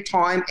put their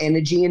time,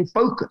 energy, and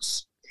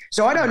focus.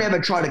 So I don't ever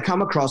try to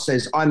come across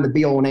as I'm the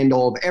be-all and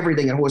end-all of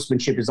everything in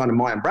horsemanship is under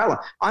my umbrella.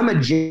 I'm a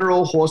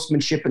general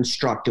horsemanship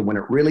instructor when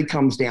it really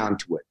comes down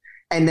to it.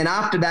 And then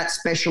after that,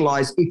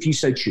 specialize if you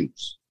so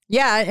choose.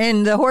 Yeah,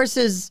 and the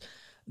horses...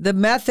 The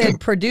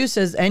method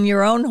produces, and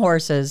your own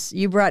horses.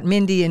 You brought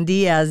Mindy and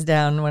Diaz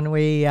down when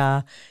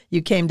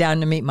you came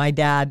down to meet my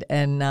dad,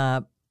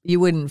 and you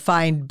wouldn't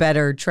find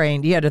better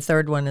trained. You had a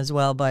third one as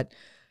well, but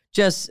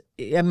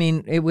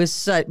it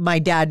was my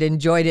dad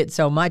enjoyed it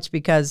so much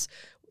because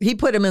he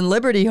put him in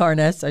Liberty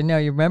harness. I know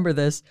you remember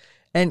this,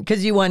 and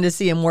because you wanted to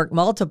see him work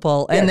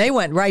multiple, and they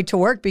went right to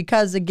work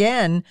because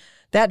again,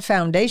 that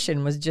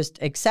foundation was just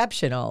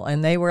exceptional,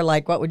 and they were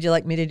like, "What would you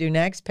like me to do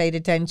next?" Paid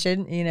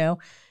attention,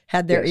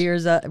 had their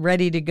ears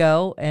ready to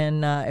go,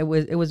 and it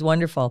was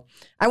wonderful.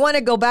 I want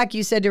to go back.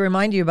 You said to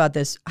remind you about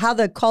this, how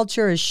the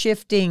culture is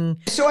shifting.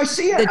 So I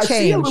see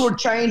a little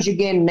change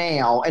again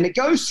now, and it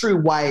goes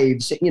through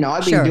waves.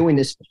 I've been doing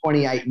this for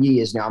 28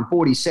 years now. I'm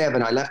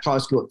 47. I left high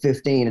school at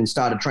 15 and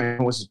started training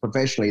horses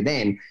professionally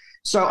then.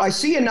 So I've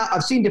seen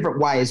different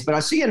waves, but I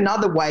see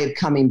another wave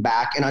coming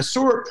back, and I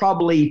saw it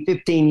probably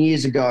 15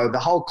 years ago. The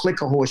whole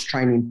clicker horse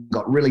training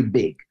got really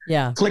big.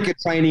 Yeah. Clicker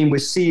training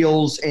with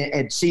SEALs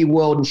at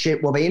SeaWorld and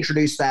shit. Well, they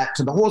introduced that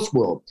to the horse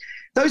world.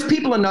 Those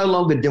people are no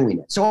longer doing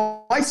it.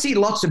 So I see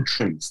lots of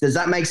trends. Does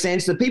that make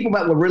sense? The people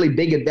that were really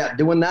big about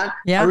doing that,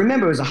 I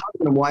remember it was a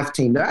husband and wife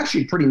team. They're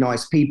actually pretty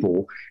nice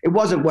people. It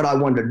wasn't what I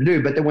wanted to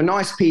do, but they were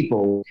nice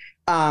people.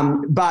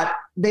 But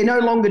they're no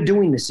longer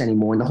doing this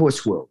anymore in the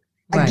horse world.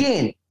 Right.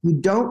 Again, you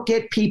don't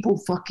get people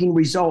fucking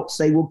results.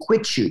 They will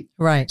quit you.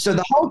 Right. So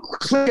the whole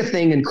clicker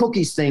thing and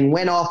cookies thing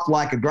went off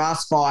like a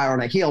grass fire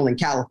on a hill in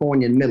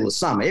California in the middle of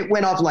summer. It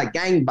went off like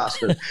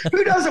gangbusters.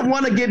 Who doesn't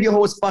want to give your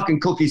horse fucking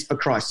cookies for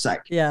Christ's sake?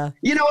 Yeah.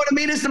 You know what I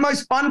mean? It's the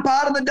most fun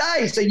part of the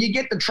day. So you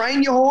get to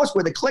train your horse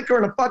with a clicker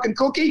and a fucking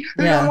cookie.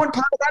 Who don't want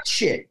part of that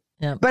shit?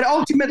 Yeah. But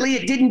ultimately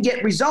it didn't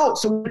get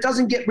results. So when it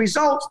doesn't get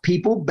results,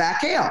 people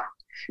back out.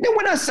 Now,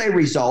 when I say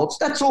results,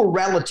 that's all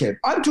relative.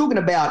 I'm talking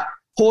about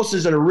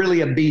horses that are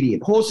really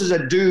obedient, horses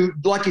that do,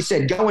 like you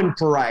said, go in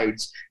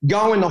parades,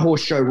 go in the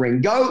horse show ring,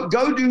 go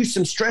do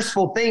some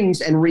stressful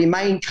things and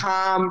remain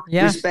calm,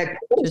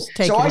 respectful.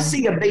 So I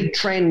see a big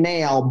trend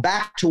now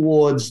back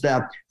towards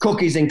the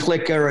cookies and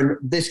clicker and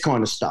this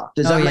kind of stuff.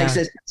 Does that make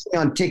sense?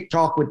 On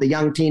TikTok with the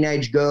young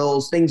teenage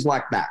girls, things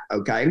like that,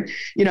 okay?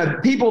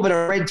 People that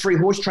have read 3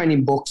 horse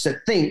training books that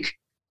think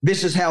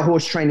this is how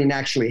horse training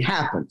actually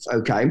happens,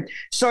 okay?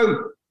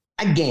 So,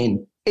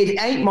 again, it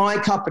ain't my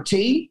cup of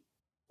tea.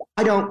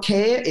 I don't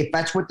care if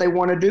that's what they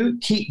want to do.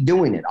 Keep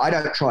doing it. I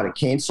don't try to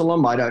cancel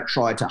them. I don't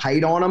try to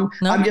hate on them.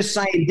 No. I'm just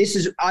saying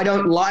I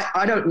don't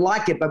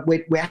like it, but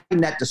we're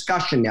having that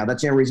discussion now.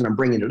 That's the only reason I'm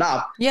bringing it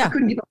up. Yeah. I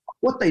couldn't give a fuck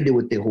what they do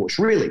with their horse,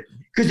 really,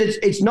 because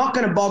it's not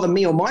going to bother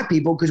me or my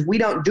people because we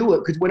don't do it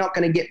because we're not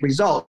going to get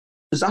results.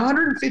 Because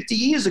 150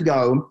 years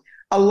ago,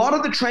 a lot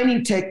of the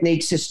training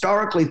techniques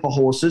historically for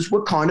horses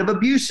were kind of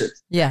abusive.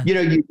 Yeah.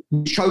 You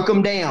choke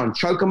them down,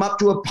 choke them up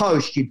to a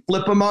post, you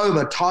flip them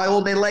over, tie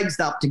all their legs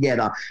up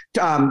together,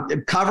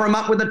 cover them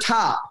up with a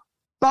tarp.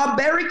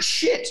 Barbaric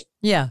shit.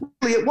 Yeah.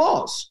 Really it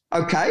was.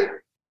 Okay.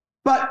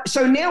 But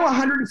so now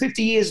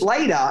 150 years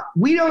later,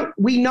 we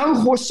know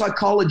horse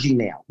psychology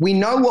now. We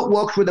know what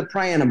works with a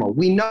prey animal.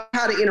 We know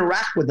how to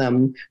interact with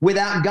them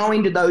without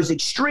going to those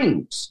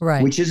extremes,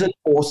 right? Which is an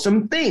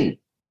awesome thing.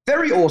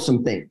 Very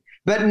awesome thing.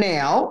 But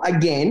now,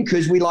 again,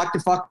 because we like to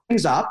fuck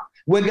things up,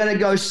 we're going to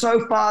go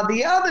so far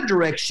the other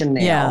direction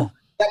now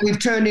that we've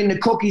turned into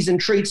cookies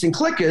and treats and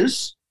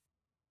clickers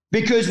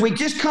because we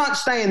just can't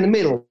stay in the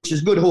middle, which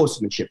is good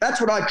horsemanship. That's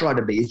what I try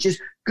to be. It's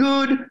just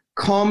good,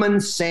 common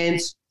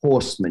sense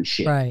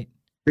horsemanship. Right.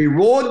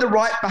 Reward the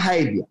right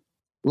behavior.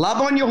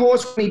 Love on your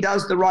horse when he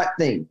does the right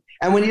thing.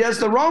 And when he does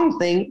the wrong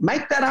thing,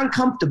 make that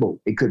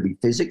uncomfortable. It could be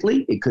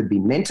physically. It could be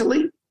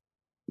mentally.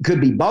 It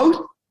could be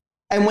both.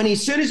 And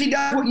as soon as he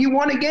does what you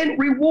want again,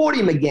 reward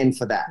him again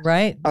for that.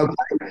 Right.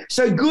 Okay.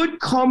 So good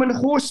common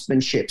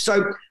horsemanship.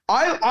 So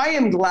I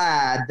am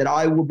glad that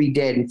I will be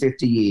dead in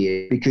 50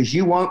 years because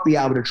you won't be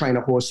able to train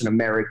a horse in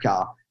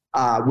America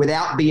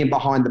without being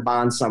behind the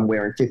barn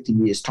somewhere in 50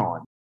 years'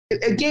 time.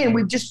 Again,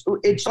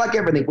 it's like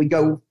everything. We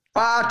go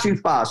far too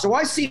far. So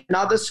I see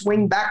another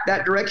swing back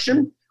that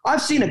direction.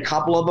 I've seen a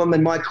couple of them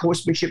in my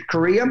horsemanship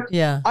career.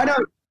 Yeah. I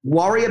don't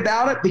worry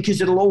about it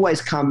because it'll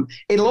always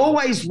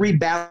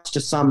rebalance to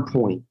some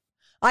point.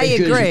 I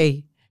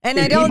agree. And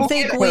I don't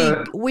think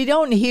we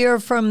don't hear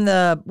from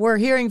we're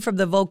hearing from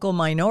the vocal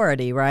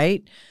minority,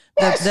 right?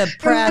 Yes, the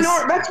press.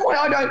 That's why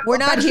I don't. We're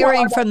not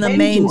hearing from the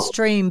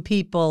mainstream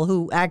people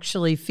who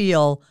actually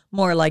feel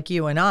more like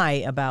you and I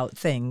about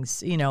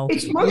things,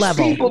 It's most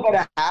people that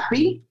are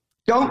happy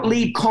don't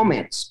leave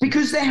comments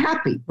because they're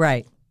happy.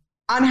 Right.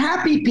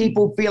 Unhappy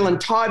people feel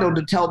entitled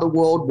to tell the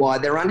world why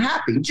they're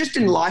unhappy, just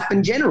in life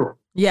in general.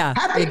 Yeah,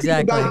 happy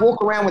exactly. people don't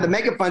walk around with a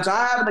megaphone saying,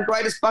 I'm having the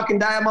greatest fucking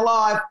day of my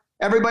life.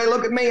 Everybody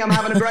look at me. I'm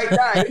having a great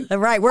day.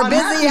 Right. We're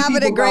busy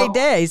having a great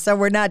day, so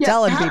we're not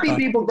telling people. Happy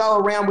people go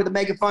around with a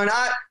megaphone.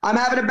 I'm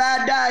having a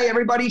bad day.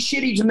 Everybody's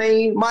shitty to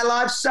me. My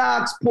life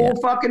sucks. Poor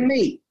fucking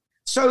me.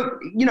 So,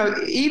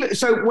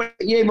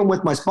 even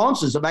with my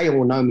sponsors, they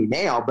all know me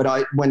now, but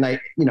in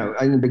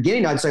the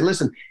beginning, I'd say,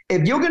 listen,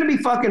 if you're going to be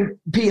fucking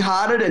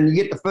pea-hearted and you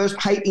get the first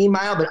hate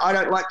email that I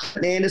don't like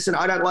Anderson,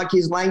 I don't like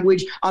his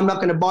language, I'm not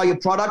going to buy your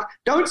product,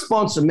 don't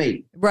sponsor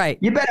me. Right.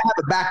 You better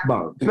have a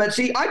backbone. But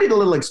see, I did a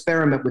little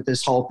experiment with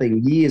this whole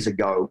thing years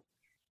ago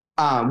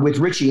with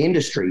Ritchie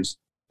Industries.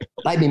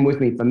 They've been with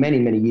me for many,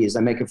 many years.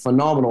 They make a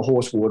phenomenal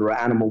horse water,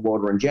 animal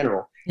water in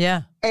general.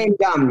 Yeah. And,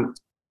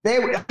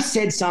 I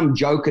said some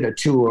joke at a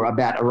tour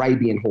about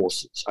Arabian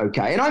horses,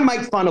 okay? And I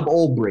make fun of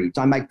all breeds.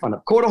 I make fun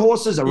of quarter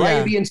horses,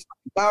 Arabians,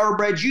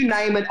 thoroughbreds, you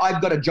name it,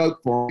 I've got a joke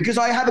for them because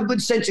I have a good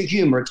sense of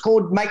humor. It's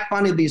called make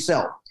fun of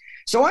yourself.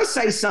 So I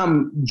say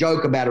some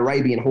joke about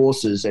Arabian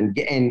horses and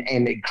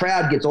the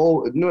crowd gets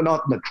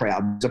not the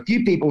crowd, there's a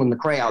few people in the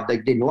crowd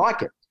that didn't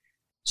like it.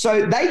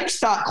 So they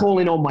start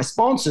calling all my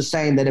sponsors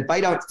saying that if they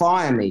don't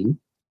fire me,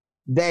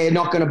 they're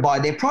not going to buy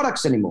their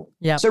products anymore.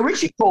 Yep. So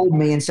Richie called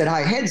me and said,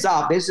 hey, heads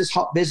up, there's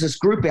this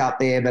group out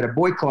there that are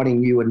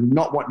boycotting you and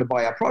not wanting to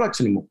buy our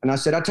products anymore. And I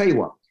said, I'll tell you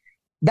what,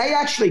 they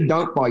actually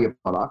don't buy your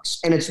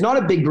products. And it's not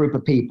a big group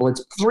of people.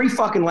 It's 3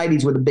 fucking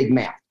ladies with a big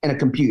mouth and a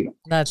computer.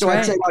 That's right.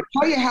 I said,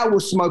 I'll tell you how we'll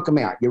smoke them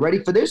out. You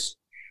ready for this?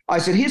 I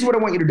said, here's what I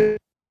want you to do.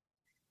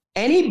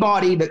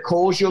 Anybody that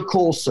calls your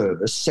call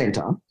service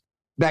center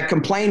that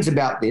complains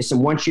about this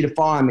and wants you to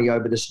fire me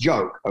over this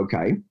joke,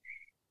 okay,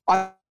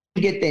 I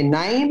get their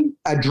name,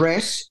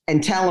 address,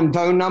 and tell them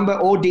phone number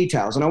or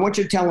details. And I want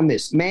you to tell them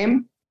this,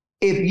 ma'am,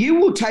 if you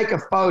will take a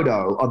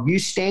photo of you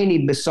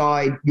standing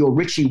beside your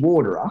Ritchie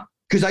Waterer,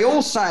 because they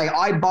all say,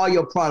 I buy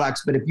your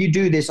products, but if you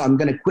do this, I'm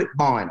going to quit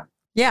buying them.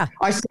 Yeah.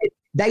 I said,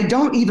 they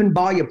don't even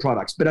buy your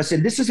products. But I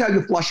said, this is how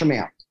you flush them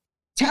out.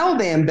 Tell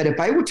them that if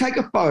they will take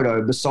a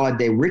photo beside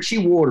their Ritchie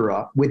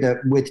Waterer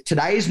with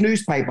today's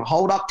newspaper,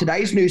 hold up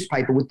today's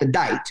newspaper with the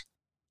date,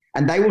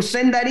 and they will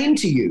send that in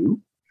to you,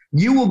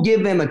 you will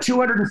give them a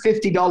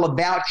 $250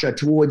 voucher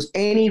towards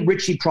any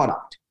Ritchie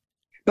product.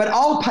 But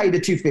I'll pay the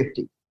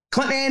 $250.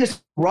 Clinton Anderson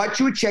will write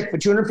you a check for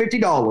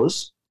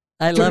 $250.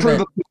 I love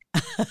it.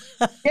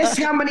 Guess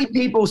how many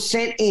people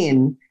sent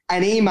in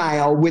an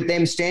email with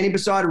them standing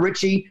beside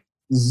Ritchie?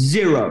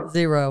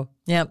 0.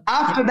 Yep.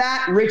 After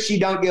that, Ritchie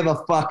don't give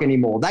a fuck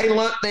anymore. They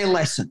learnt their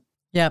lesson.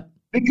 Yep.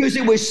 Because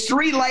it was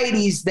 3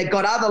 ladies that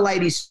got other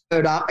ladies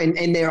stirred up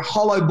and their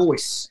hollow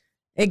voice.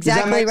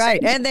 Exactly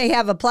right. Sense? And they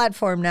have a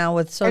platform now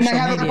with social media. And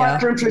they have a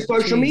platform through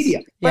social media.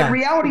 But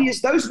reality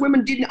is those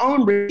women didn't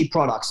own Ritchie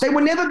products. They were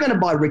never going to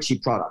buy Ritchie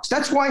products.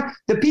 That's why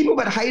the people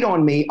that hate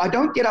on me, I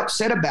don't get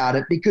upset about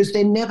it because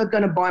they're never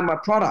going to buy my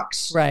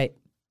products. Right.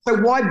 So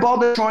why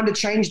bother trying to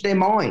change their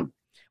mind?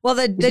 Well,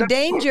 the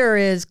danger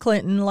is,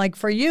 Clinton, like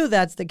for you,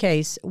 that's the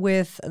case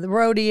with the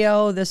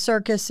rodeo, the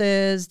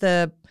circuses,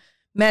 the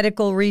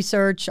medical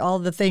research, all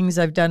the things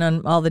I've done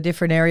on all the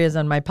different areas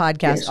on my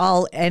podcast,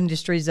 all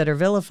industries that are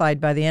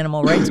vilified by the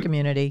animal rights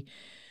community.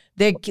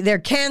 They're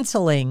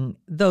canceling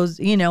those,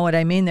 you know what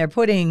I mean? They're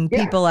putting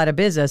people out of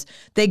business.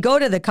 They go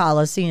to the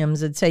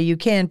coliseums and say, you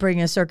can't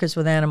bring a circus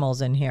with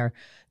animals in here.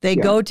 They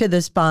go to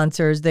the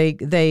sponsors.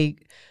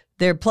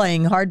 They're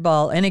playing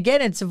hardball. And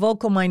again, it's a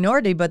vocal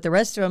minority, but the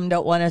rest of them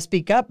don't want to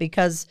speak up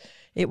because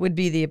it would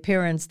be the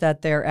appearance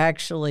that they're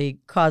actually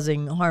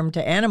causing harm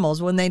to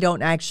animals when they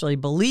don't actually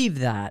believe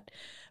that.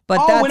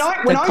 But that's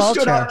when the I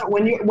culture. Stood up,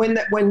 when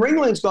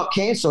Ringland's got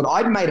cancelled,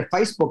 I'd made a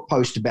Facebook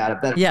post about it.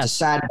 That it's a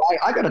sad day.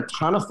 I got a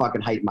ton of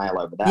fucking hate mail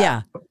over that.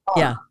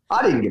 Yeah.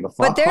 I didn't give a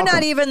fuck. But they're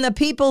not even the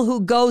people who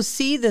go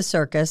see the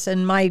circus.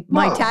 And my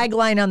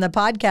tagline on the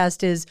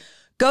podcast is,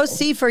 go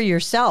see for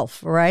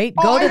yourself, right?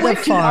 Go to the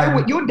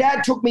farm. Your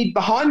dad took me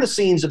behind the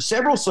scenes of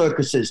several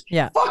circuses.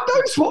 Yeah. Fuck,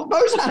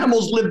 those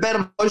animals live better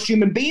than most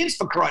human beings,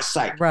 for Christ's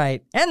sake.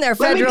 Right. And they're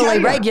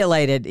federally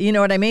regulated. You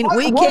know what I mean?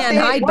 We can't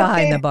hide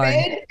behind the barn.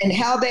 And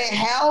how they're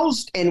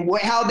housed and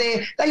how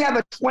they have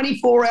a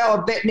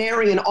 24-hour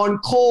veterinarian on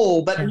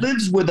call that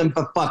lives with them,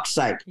 for fuck's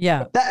sake.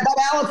 Yeah. That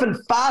elephant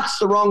farts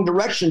the wrong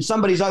direction.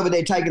 Somebody's over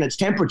there taking its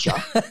temperature.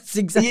 That's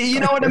exactly you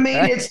know what I mean?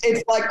 Right.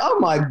 It's like, oh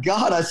my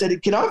God. I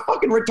said, can I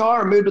fucking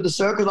retire and move to the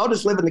circus? I'll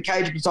just live in the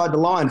cage beside the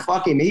lion.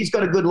 Fuck him. He's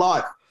got a good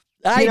life.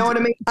 You know what I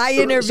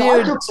mean? So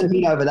I took some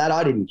heat over that.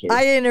 I didn't care.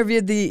 I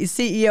interviewed the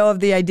CEO of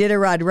the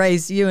Iditarod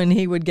race. You and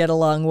he would get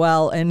along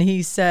well. And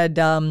he said,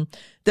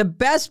 the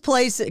best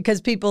place, because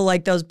people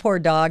like those poor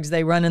dogs,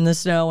 they run in the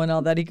snow and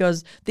all that. He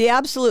goes, the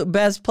absolute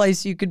best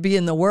place you could be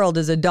in the world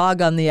is a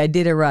dog on the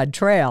Iditarod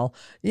Trail.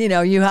 You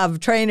know, you have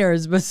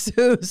trainers,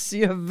 masseuse,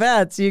 you have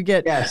vets, you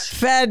get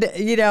fed,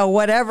 you know,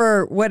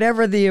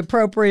 whatever the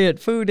appropriate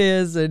food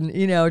is, and,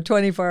 you know,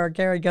 24-hour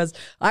care. He goes,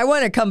 I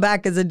want to come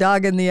back as a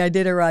dog in the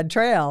Iditarod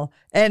Trail.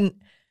 And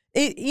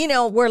you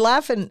know,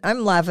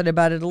 I'm laughing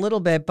about it a little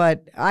bit,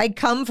 but I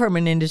come from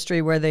an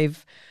industry where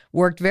they've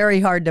worked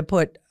very hard to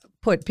put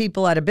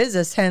people out of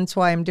business, hence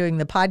why I'm doing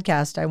the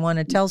podcast. I want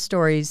to tell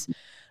stories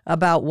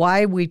about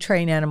why we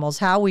train animals,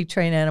 how we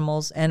train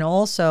animals, and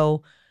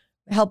also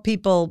help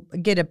people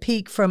get a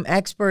peek from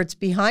experts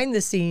behind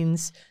the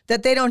scenes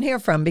that they don't hear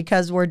from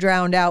because we're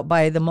drowned out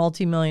by the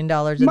multi-million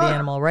dollars of the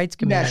animal rights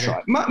community.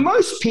 That's right.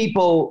 Most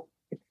people,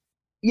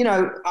 you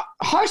know,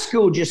 high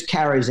school just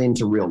carries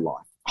into real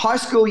life. High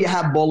school, you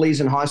have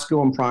bullies in high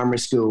school and primary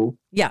school.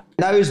 Yeah.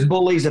 Those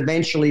bullies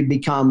eventually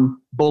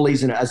become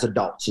bullies as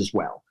adults as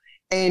well.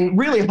 And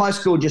really, high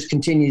school just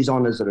continues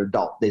on as an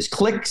adult. There's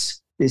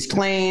cliques, there's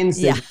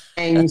clans, there's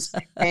gangs,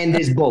 and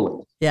there's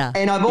bullies. Yeah.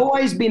 And I've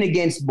always been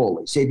against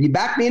bullies. So if you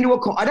back me into a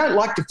corner, I don't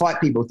like to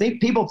fight people.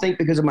 People think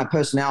because of my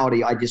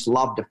personality, I just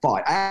love to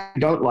fight. I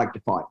don't like to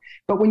fight.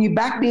 But when you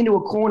back me into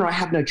a corner, I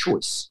have no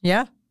choice.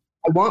 Yeah.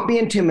 I won't be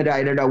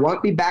intimidated. I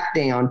won't be back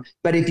down.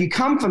 But if you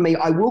come for me,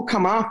 I will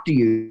come after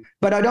you.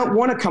 But I don't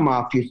want to come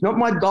after you. It's not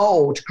my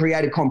goal to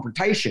create a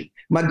confrontation.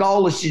 My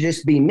goal is to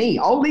just be me.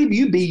 I'll leave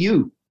you be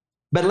you.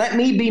 But let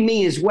me be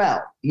me as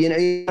well. You know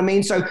what I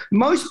mean? So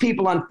most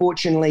people,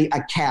 unfortunately,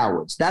 are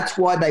cowards. That's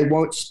why they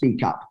won't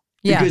speak up,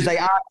 because they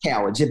are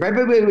cowards. If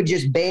everybody would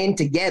just band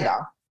together,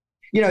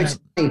 you know, it's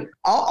funny.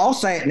 I'll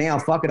say it now.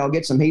 Fuck it. I'll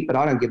get some heat, but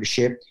I don't give a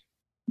shit.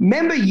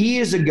 Remember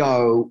years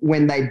ago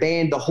when they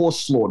banned the horse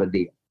slaughter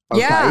deal?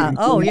 Okay? Yeah.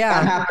 Oh,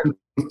 yeah. That happened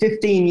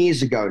 15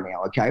 years ago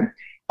now, okay?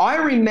 I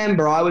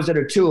remember I was at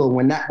a tour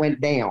when that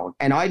went down,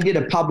 and I did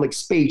a public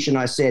speech, and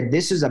I said,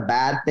 this is a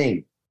bad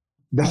thing.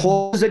 The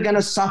horses are going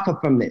to suffer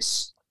from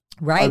this.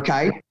 Right.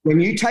 Okay. When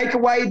you take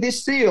away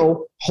this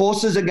deal,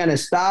 horses are going to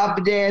starve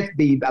to death,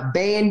 be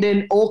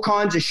abandoned, all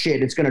kinds of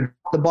shit. It's going to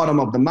drop the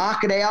bottom of the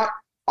market out.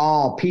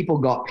 Oh, people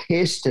got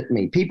pissed at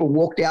me. People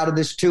walked out of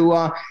this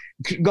tour,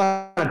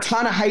 got a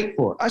ton of hate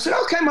for it. I said,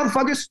 okay,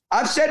 motherfuckers,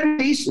 I've said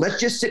peace. Let's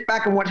just sit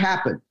back and what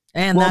happened.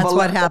 And that's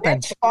what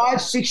happened. The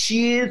next 5-6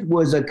 years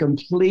was a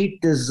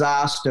complete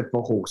disaster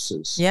for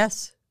horses.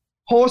 Yes.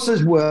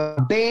 Horses were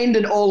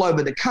abandoned all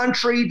over the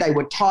country. They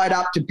were tied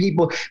up to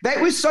people.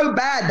 That was so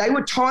bad. They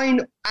were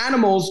tying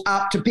animals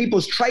up to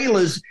people's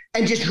trailers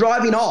and just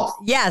driving off.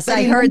 Yes,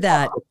 I heard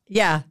that.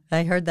 Yeah,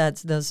 I heard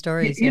those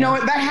stories. You know,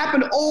 that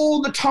happened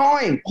all the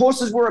time.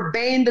 Horses were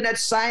abandoned at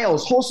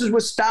sales. Horses were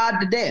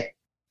starved to death.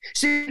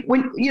 See,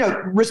 when, you know,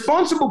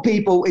 responsible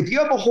people, if you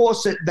have a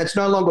horse that's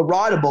no longer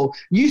rideable,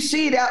 you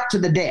see it out to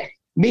the death,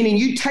 meaning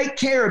you take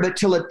care of it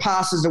till it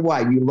passes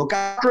away. You look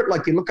after it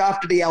like you look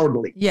after the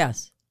elderly.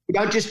 Yes. You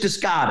don't just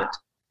discard it.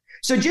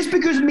 So just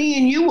because me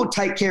and you will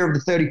take care of the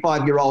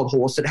 35-year-old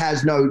horse that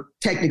has no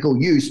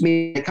technical use,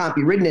 meaning it can't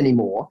be ridden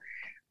anymore,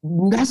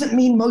 doesn't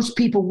mean most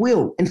people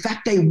will. In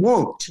fact, they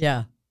won't.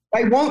 Yeah.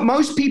 They won't.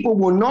 Most people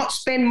will not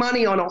spend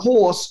money on a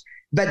horse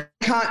that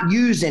can't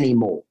use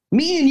anymore.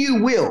 Me and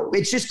you will.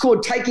 It's just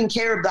called taking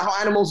care of the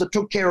animals that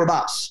took care of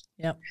us.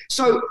 Yep.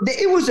 So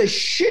it was a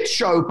shit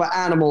show for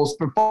animals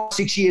for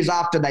 5-6 years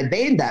after they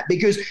banned that,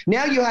 because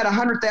now you had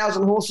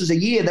 100,000 horses a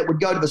year that would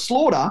go to the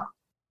slaughter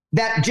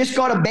that just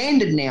got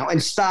abandoned now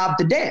and starved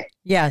to death.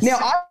 Yes. Now,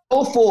 I'm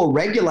all for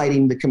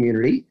regulating the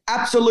community.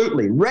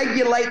 Absolutely.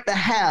 Regulate the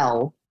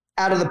hell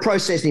out of the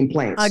processing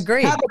plants.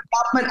 Agreed. Have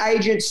a government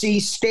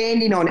agency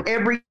standing on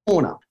every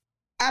corner.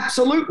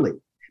 Absolutely.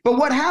 But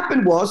what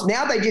happened was,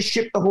 now they just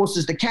shipped the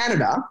horses to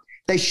Canada.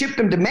 They shipped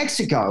them to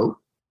Mexico.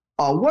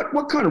 Oh,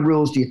 what kind of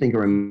rules do you think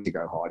are in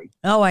Mexico, Heidi?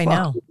 Oh, I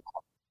know.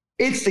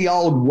 It's the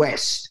old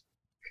West.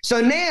 So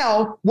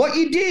now what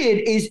you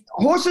did is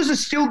horses are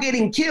still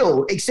getting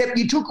killed, except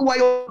you took away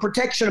all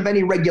protection of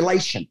any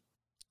regulation.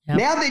 Yep.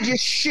 Now they're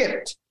just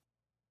shipped,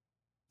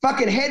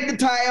 fucking head to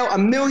tail, a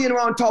million are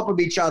on top of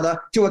each other,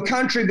 to a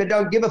country that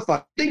don't give a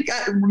fuck. Think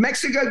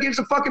Mexico gives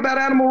a fuck about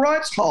animal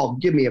rights? Oh,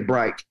 give me a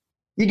break.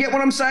 You get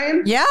what I'm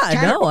saying? Yeah,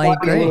 Canada no, I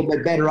agree. A little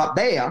bit better up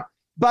there,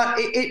 but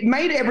it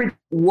made everything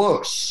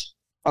worse.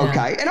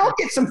 Okay, and I'll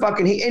get some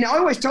fucking heat. And I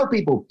always tell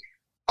people,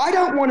 I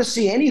don't want to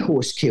see any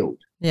horse killed.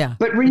 Yeah.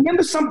 But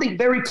remember something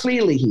very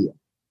clearly here.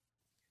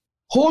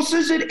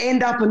 Horses that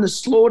end up in the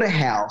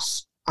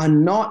slaughterhouse are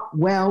not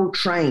well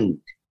trained.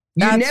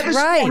 You That's never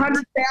right. see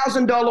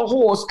a $100,000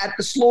 horse at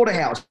the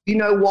slaughterhouse. You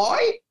know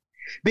why?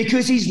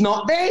 Because he's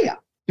not there.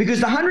 Because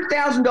the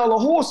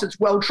 $100,000 horse that's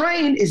well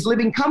trained is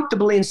living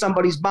comfortably in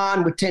somebody's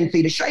barn with 10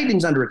 feet of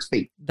shavings under its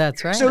feet.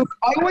 That's right. So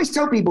I always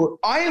tell people,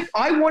 I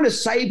want to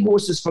save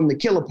horses from the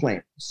killer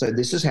plant. So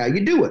this is how you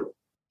do it.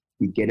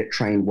 You get it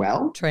trained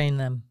well. Train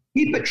them.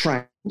 Keep it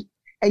trained.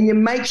 And you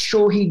make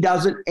sure he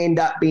doesn't end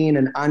up being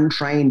an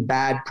untrained,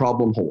 bad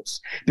problem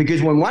horse.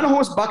 Because when one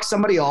horse bucks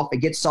somebody off, it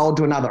gets sold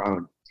to another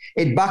owner.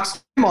 It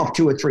bucks him off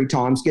 2 or 3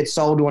 times, gets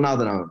sold to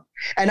another owner.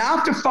 And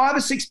after 5 or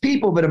 6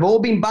 people that have all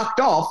been bucked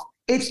off,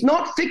 it's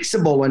not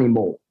fixable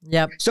anymore.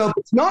 Yep. So if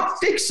it's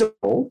not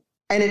fixable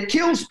and it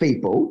kills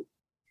people,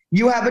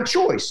 you have a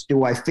choice.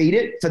 Do I feed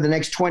it for the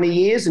next 20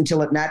 years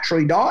until it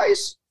naturally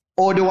dies,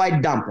 or do I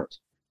dump it?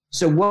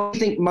 So what do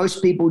you think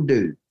most people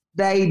do?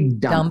 They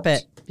dump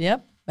it.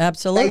 Yep.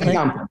 Absolutely. They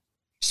dump it.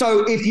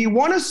 So if you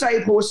want to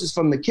save horses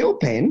from the kill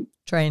pen,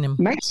 train them.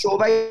 Make sure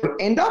they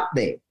end up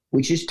there,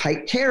 which is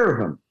take care of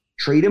them,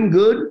 treat them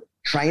good,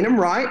 train them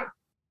right,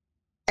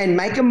 and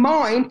make them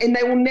mind, and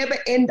they will never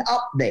end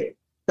up there.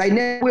 They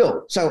never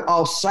will. So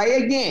I'll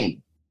say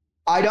again,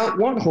 I don't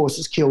want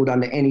horses killed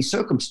under any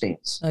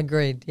circumstance.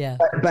 Agreed. Yeah.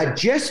 But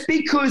just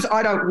because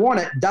I don't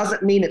want it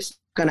doesn't mean it's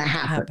going to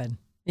happen.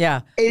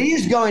 Yeah. It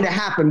is going to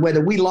happen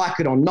whether we like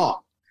it or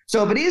not.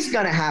 So if it is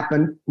going to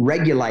happen,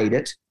 regulate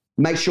it.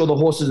 Make sure the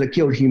horses are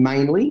killed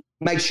humanely.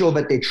 Make sure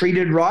that they're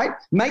treated right.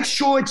 Make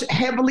sure it's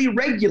heavily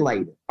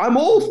regulated. I'm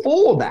all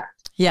for that.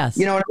 Yes.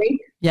 You know what I mean?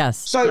 Yes.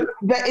 So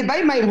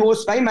they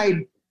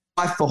made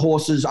life for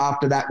horses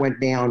after that went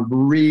down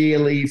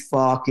really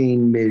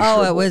fucking miserable.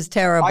 Oh, it was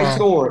terrible. I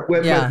saw it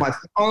with my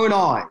own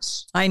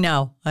eyes. I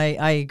know. I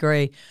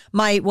agree.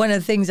 One of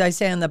the things I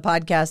say on the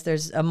podcast,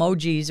 there's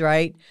emojis,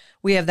 right?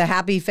 We have the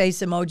happy face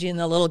emoji and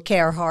the little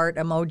care heart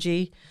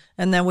emoji.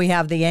 And then we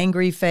have the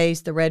angry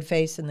face, the red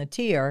face, and the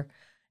tear.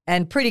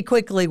 And pretty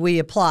quickly we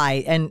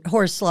apply. And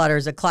horse slaughter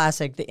is a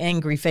classic, the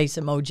angry face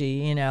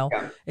emoji,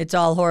 It's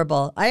all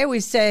horrible. I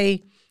always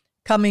say,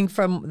 coming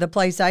from the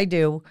place I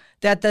do,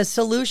 that the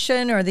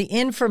solution or the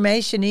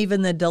information,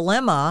 even the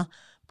dilemma,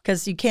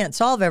 because you can't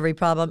solve every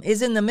problem,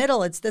 is in the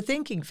middle. It's the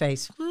thinking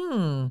face.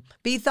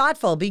 Be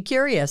thoughtful, be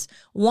curious,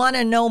 want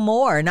to know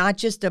more, not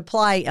just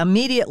apply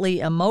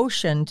immediately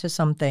emotion to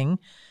something.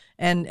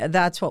 And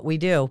that's what we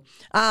do.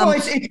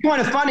 It's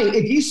kind of funny.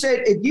 If you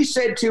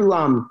said to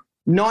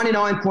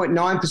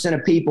 99.9%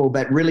 of people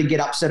that really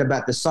get upset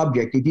about the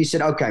subject, if you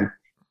said, okay, are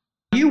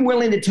you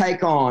willing to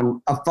take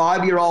on a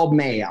 5-year-old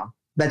mare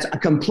that's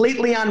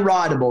completely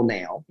unrideable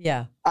now?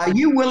 Yeah. Are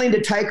you willing to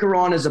take her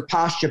on as a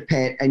pasture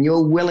pet, and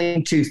you're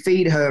willing to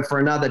feed her for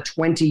another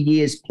 20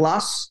 years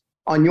plus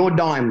on your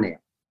dime now?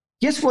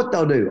 Guess what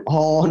they'll do?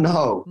 Oh,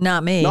 no.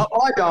 Not me. Not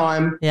my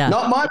dime. Yeah.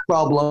 Not my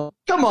problem.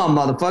 Come on,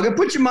 motherfucker.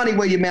 Put your money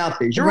where your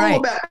mouth is. You're all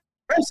about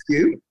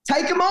rescue.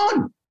 Take them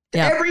on.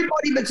 Yeah.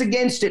 Everybody that's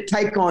against it,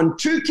 take on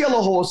 2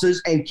 killer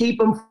horses and keep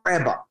them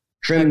forever.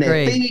 Trim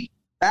their feet,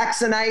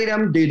 vaccinate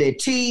them, do their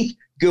teeth,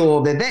 do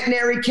all their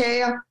veterinary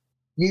care.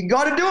 You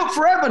got to do it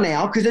forever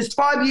now because it's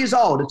 5 years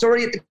old. It's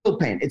already at the kill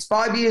pen. It's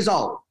 5 years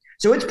old.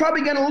 So it's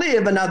probably going to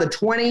live another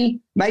 20,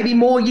 maybe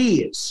more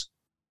years.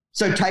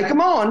 So take them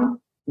on.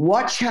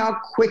 Watch how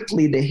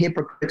quickly the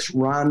hypocrites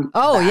run.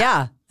 Oh, back.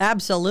 yeah,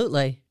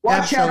 absolutely.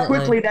 Watch how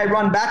quickly they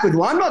run back with,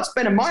 well, I'm not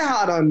spending my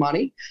hard-earned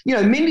money.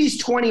 Mindy's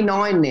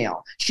 29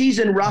 now. She's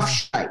in rough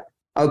shape,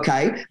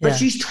 okay? But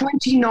she's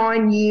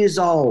 29 years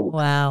old.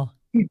 Wow.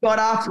 She's got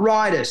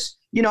arthritis.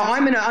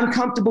 I'm in an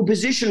uncomfortable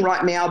position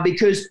right now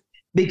because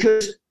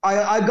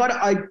I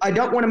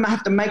don't want to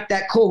have to make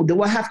that call.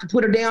 Do I have to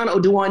put her down or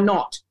do I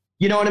not?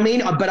 You know what I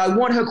mean? But I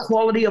want her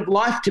quality of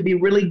life to be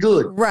really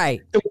good.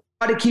 Right. So we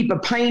try to keep her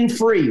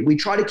pain-free. We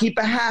try to keep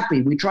her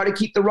happy. We try to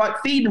keep the right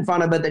feed in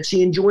front of her that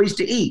she enjoys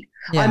to eat.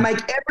 Yeah. I make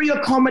every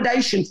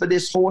accommodation for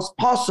this horse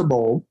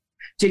possible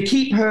to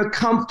keep her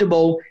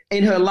comfortable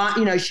in her life,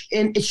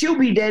 and she'll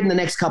be dead in the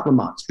next couple of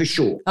months for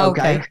sure.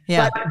 Okay.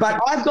 Yeah.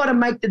 But I've got to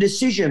make the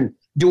decision.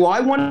 Do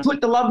I want to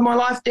put the love of my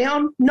life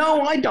down?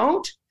 No, I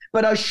don't.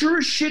 But I sure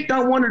as shit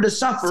don't want her to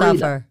suffer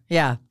either.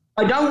 Yeah.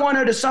 I don't want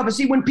her to suffer.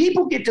 See, when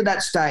people get to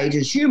that stage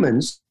as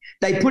humans,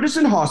 they put us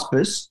in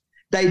hospice.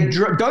 They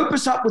dope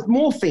us up with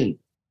morphine.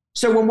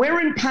 So when we're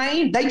in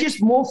pain, they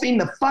just morphine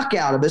the fuck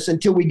out of us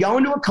until we go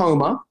into a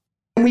coma,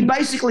 and we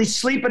basically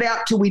sleep it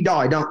out till we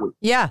die, don't we?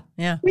 Yeah,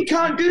 yeah. We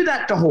can't do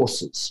that to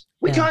horses.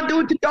 We can't do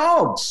it to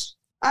dogs.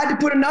 I had to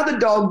put another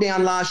dog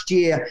down last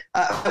year.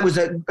 That was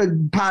a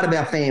part of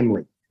our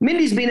family.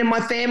 Mindy's been in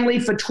my family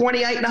for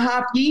 28 and a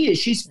half years.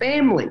 She's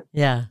family.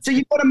 Yeah. So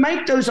you've got to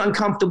make those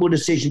uncomfortable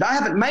decisions. I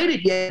haven't made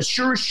it yet.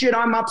 Sure as shit,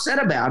 I'm upset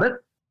about it.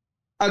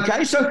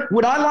 Okay, so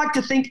would I like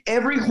to think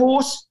every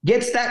horse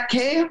gets that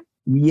care?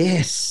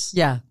 Yes.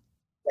 Yeah.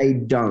 They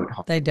don't.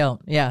 They don't,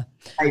 yeah.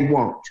 They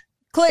won't.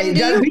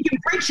 Clinton, we can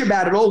preach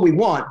about it all we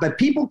want, but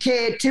people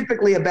care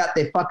typically about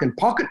their fucking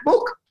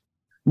pocketbook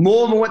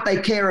more than what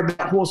they care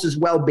about horses'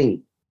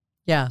 well-being.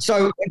 Yeah.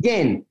 So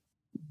again,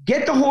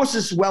 get the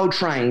horses well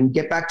trained,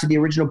 get back to the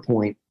original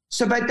point,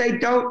 so that they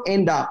don't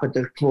end up at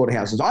the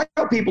slaughterhouses. I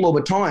tell people all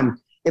the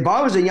time, if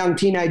I was a young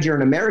teenager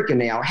in America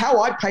now, how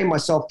I'd pay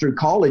myself through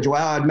college or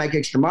how I'd make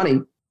extra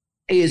money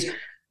is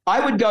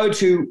I would go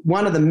to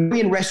one of the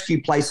million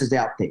rescue places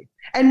out there.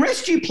 And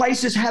rescue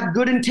places have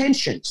good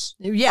intentions.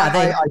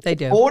 Yeah, they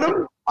do. Support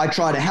them. I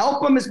try to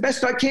help them as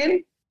best I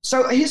can.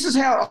 So this is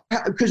how,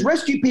 because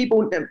rescue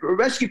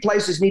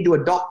places need to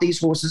adopt these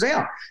horses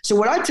out. So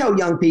what I tell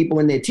young people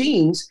in their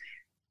teens,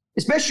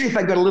 especially if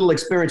they've got a little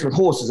experience with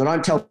horses, and I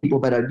don't tell people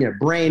that are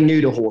brand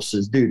new to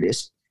horses do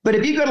this, but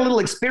if you've got a little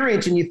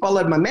experience and you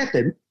followed my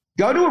method,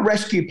 go to a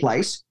rescue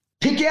place,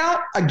 pick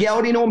out a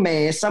gelding or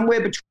mare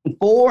somewhere between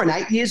 4 and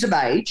 8 years of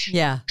age.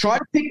 Yeah. Try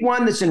to pick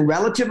one that's in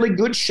relatively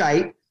good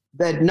shape,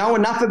 that know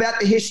enough about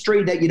the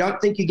history that you don't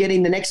think you're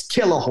getting the next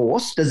killer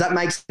horse. Does that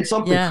make sense?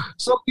 Something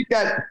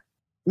that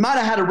might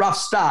have had a rough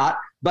start,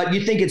 but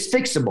you think it's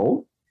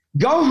fixable.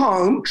 Go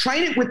home,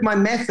 train it with my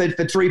method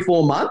for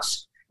 3-4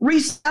 months,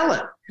 resell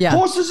it. Yeah.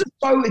 Horses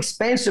are so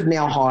expensive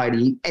now,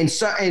 Heidi,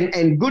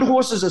 and good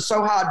horses are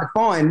so hard to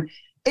find.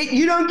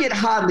 You don't get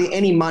hardly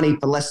any money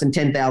for less than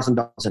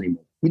 $10,000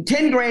 anymore.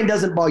 $10,000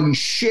 doesn't buy you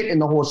shit in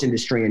the horse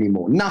industry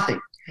anymore. Nothing.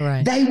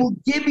 Right. They will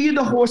give you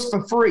the horse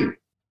for free.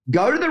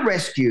 Go to the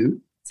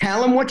rescue,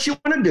 tell them what you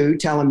want to do.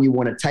 Tell them you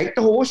want to take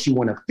the horse, you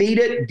want to feed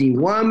it,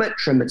 deworm it,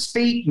 trim its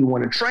feet, you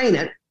want to train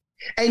it,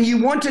 and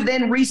you want to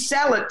then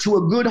resell it to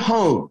a good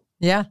home.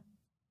 Yeah.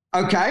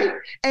 Okay?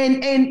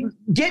 And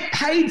get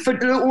paid for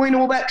doing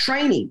all that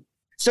training.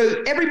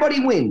 So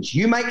everybody wins.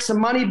 You make some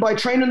money by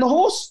training the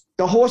horse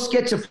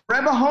gets a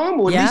forever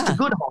home, or at least a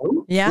good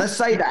home. Yeah. Let's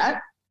say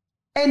that.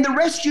 And the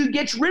rescue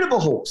gets rid of a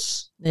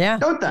horse. Yeah.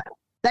 Don't they?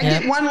 They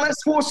get one less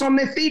horse on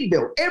their feed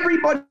bill.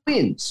 Everybody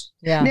wins.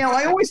 Yeah. Now,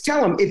 I always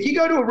tell them, if you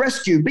go to a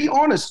rescue, be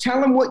honest.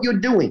 Tell them what you're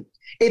doing.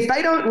 If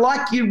they don't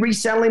like you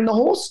reselling the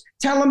horse,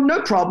 tell them,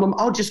 no problem,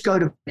 I'll just go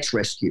to the next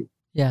rescue.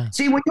 Yeah.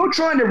 See, when you're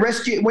trying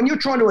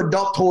to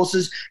adopt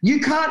horses, you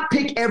can't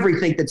pick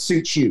everything that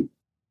suits you.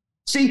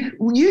 See,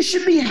 you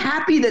should be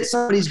happy that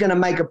somebody's going to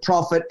make a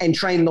profit and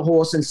train the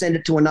horse and send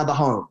it to another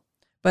home.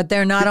 But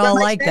they're not all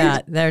like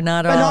that. They're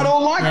not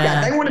all like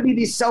that. They want to be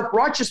these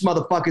self-righteous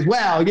motherfuckers.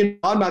 Well,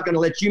 I'm not going to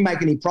let you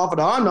make any profit.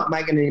 I'm not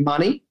making any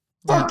money.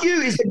 Fuck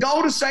you. Is the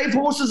goal to save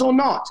horses or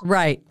not?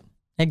 Right.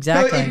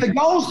 Exactly. So if the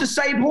goal is to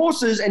save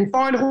horses and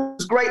find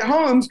horses great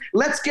homes,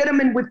 let's get them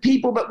in with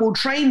people that will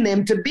train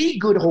them to be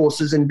good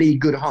horses and be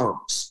good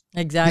homes.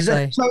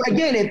 Exactly. So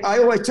again, I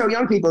always tell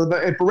young people,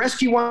 if a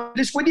rescue wants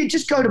this with you,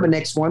 just go to the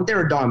next one.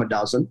 They're a dime a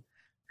dozen.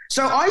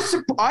 So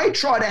I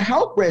try to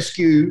help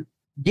rescue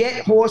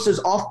get horses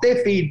off their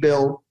feed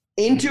bill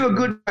into a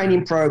good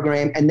training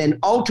program and then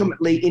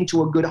ultimately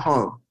into a good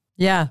home.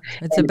 Yeah,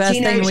 it's the best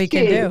thing we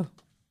can do.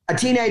 A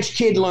teenage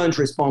kid learns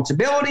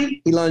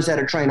responsibility. He learns how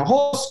to train a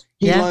horse.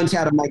 He learns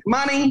how to make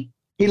money.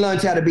 He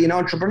learns how to be an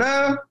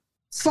entrepreneur.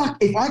 Fuck,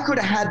 if I could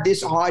have had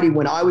this, Heidi,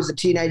 when I was a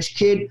teenage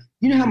kid,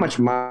 you know how much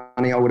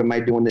money I would have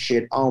made doing this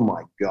shit? Oh,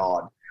 my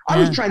God. I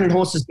was training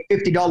horses for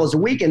 $50 a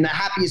week and the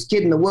happiest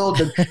kid in the world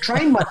to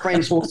train my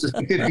friends' horses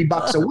for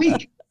 $50 a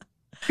week.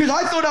 Because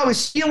I thought I was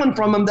stealing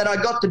from them that I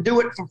got to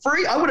do it for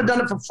free. I would have done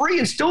it for free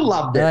and still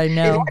loved it. I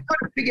know. If I could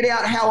have figured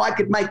out how I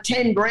could make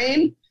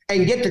 $10,000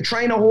 and get to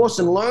train a horse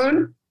and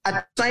learn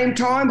at the same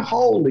time,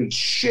 holy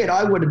shit,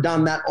 I would have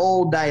done that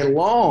all day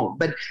long.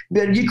 But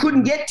you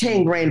couldn't get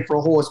 $10,000 for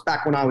a horse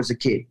back when I was a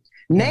kid.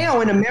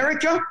 Now in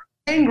America,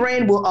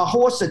 $10,000 will a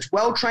horse that's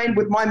well trained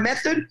with my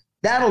method,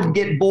 that'll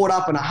get bought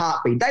up in a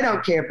heartbeat. They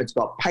don't care if it's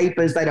got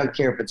papers. They don't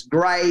care if it's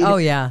grade. Oh,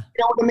 yeah.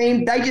 You know what I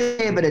mean? They just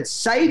care that it's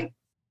safe,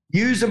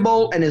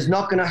 usable, and is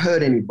not going to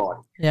hurt anybody.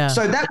 Yeah.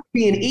 So that would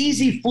be an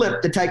easy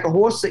flip to take a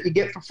horse that you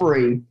get for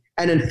free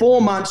and in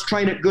 4 months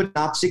train it good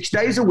enough 6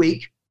 days a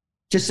week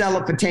to sell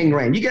it for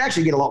 $10,000. You can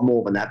actually get a lot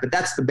more than that, but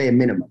that's the bare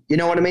minimum. You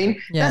know what I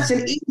mean? Yeah. That's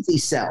an easy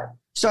sell.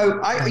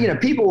 So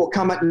people will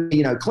come at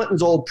me,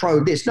 Clinton's all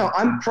pro this. No,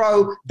 I'm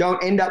pro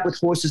don't end up with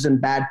horses in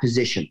bad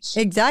positions.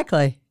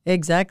 Exactly.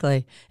 And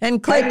Clinton,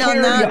 take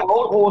care of your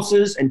old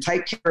horses and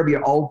take care of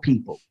your old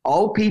people.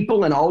 Old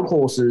people and old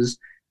horses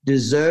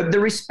deserve the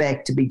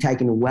respect to be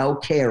taken well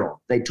care of.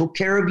 They took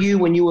care of you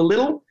when you were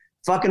little.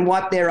 Fucking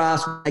wipe their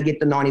ass when they get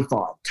to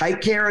 95.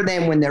 Take care of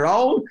them when they're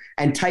old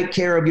and take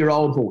care of your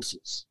old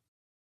horses.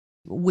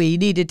 We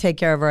need to take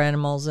care of our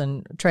animals,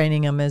 and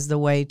training them is the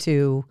way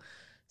to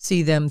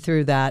see them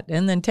through that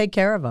and then take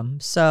care of them.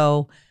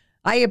 So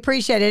I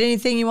appreciate it.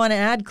 Anything you want to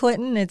add,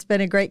 Clinton? It's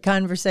been a great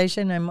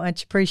conversation. I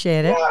much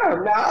appreciate it.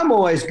 No, I'm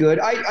always good.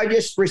 I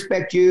just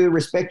respect you,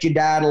 respect your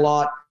dad a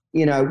lot.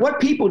 What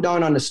people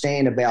don't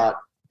understand about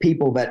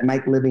people that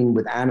make living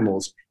with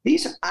animals,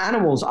 these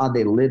animals are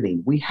their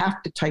living. We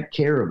have to take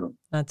care of them.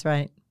 That's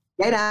right.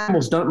 Dead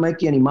animals don't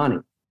make you any money.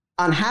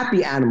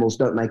 Unhappy animals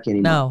don't make you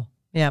any money. No.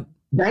 Yep.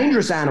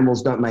 Dangerous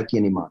animals don't make you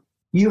any money.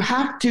 You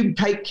have to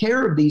take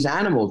care of these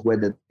animals,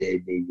 whether they're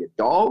your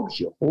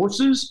dogs, your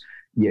horses,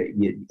 your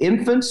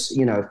infants,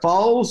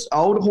 foals,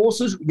 old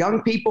horses,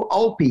 young people,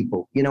 old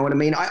people. You know what I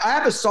mean? I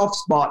have a soft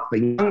spot for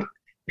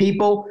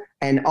people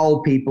and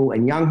old people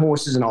and young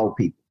horses and old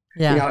people.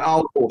 Yeah. You know,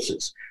 old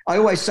horses. I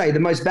always say the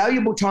most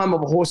valuable time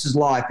of a horse's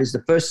life is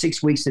the first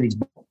 6 weeks that he's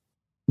born.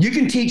 You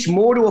can teach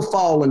more to a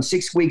foal in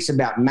 6 weeks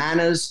about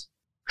manners,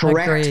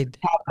 correct, Agreed.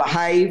 how to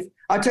behave.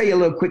 I'll tell you a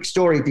little quick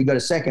story if you've got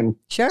a second.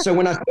 Sure. So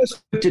when I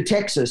first moved to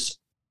Texas,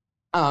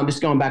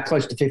 just going back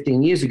close to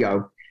 15 years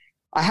ago,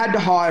 I had to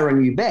hire a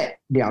new vet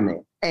down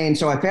there. And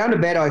so I found a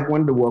vet I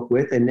wanted to work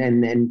with, and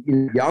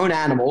you own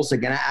animals,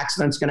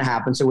 accidents going to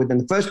happen. So within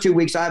the first 2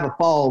 weeks, I have a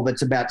foal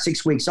that's about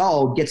 6 weeks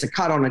old, gets a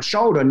cut on its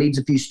shoulder, needs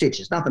a few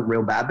stitches. Nothing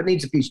real bad, but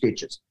needs a few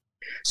stitches.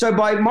 So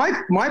by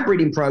my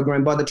breeding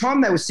program, by the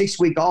time they were 6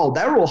 weeks old,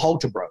 they were all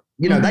halter broke.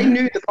 You know, they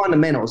knew the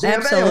fundamentals.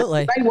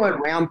 Absolutely. They weren't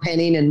round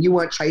penning and you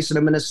weren't chasing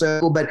them in a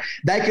circle, but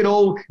they could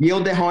all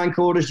yield their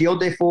hindquarters, yield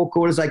their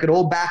forequarters. They could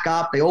all back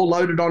up. They all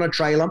loaded on a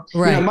trailer.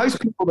 Right. You know, most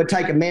people would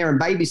take a mare and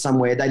baby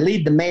somewhere. They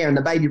lead the mare and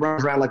the baby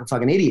runs around like a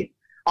fucking idiot.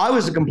 I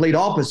was the complete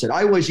opposite.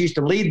 I always used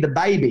to lead the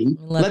baby,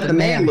 let the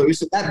mare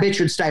loose, and that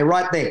bitch would stay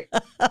right there.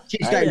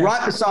 She'd stay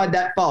right beside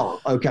that foal,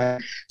 okay?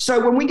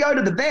 So when we go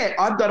to the vet,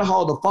 I've got to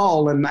hold the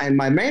foal, and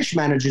my ranch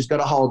manager's got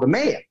to hold the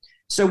mare.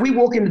 So we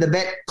walk into the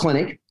vet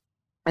clinic,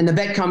 and the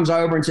vet comes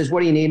over and says,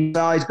 what do you need?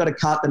 Oh, he's got a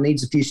cut that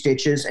needs a few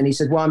stitches. And he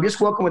said, well, I'm just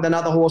working with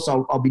another horse.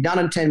 I'll be done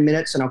in 10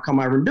 minutes, and I'll come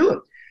over and do it.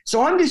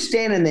 So I'm just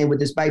standing there with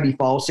this baby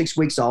foal, 6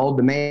 weeks old,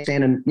 the mare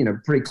standing, you know,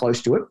 pretty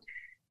close to it.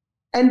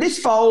 And this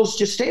foal's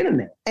just standing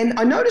there. And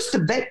I noticed the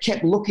vet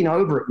kept looking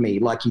over at me,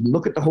 like he'd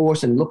look at the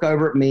horse and look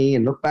over at me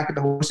and look back at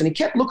the horse. And he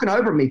kept looking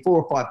over at me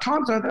 4 or 5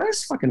 times. And I thought,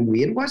 that's fucking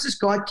weird. Why does this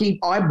guy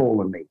keep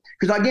eyeballing me?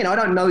 Because, again, I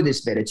don't know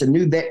this vet. It's a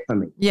new vet for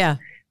me. Yeah.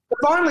 But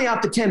finally,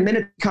 after 10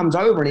 minutes, he comes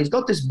over and he's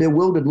got this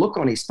bewildered look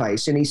on his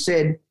face. And he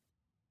said,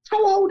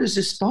 how old is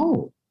this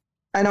foal?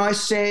 And I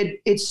said,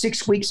 it's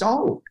 6 weeks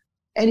old.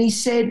 And he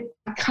said,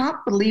 I can't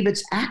believe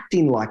it's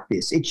acting like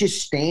this. It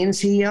just stands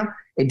here.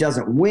 It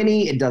doesn't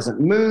whinny. It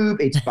doesn't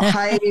move. It's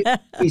behaved.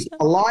 He's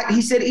polite.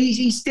 He said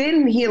he's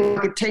standing here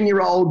like a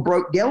 10-year-old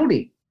broke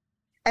gelding.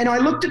 And I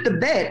looked at the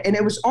vet, and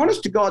it was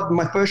honest to God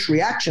my first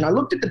reaction. I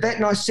looked at the vet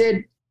and I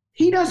said,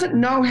 he doesn't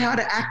know how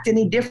to act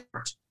any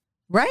different.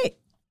 Right.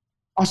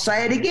 I'll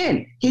say it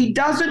again. He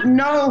doesn't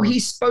know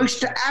he's supposed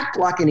to act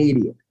like an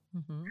idiot.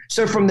 Mm-hmm.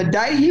 So from the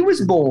day he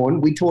was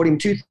born, we taught him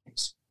 2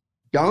 things.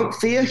 Don't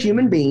fear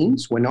human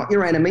beings. We're not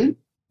your enemy.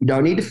 You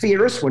don't need to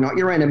fear us. We're not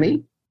your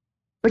enemy.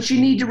 But you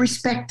need to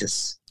respect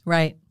us.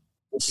 Right.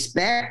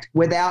 Respect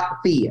without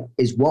fear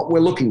is what we're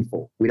looking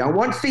for. We don't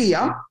want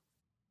fear.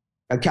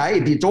 Okay?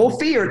 If it's all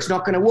fear, it's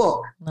not going to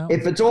work. No.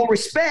 If it's all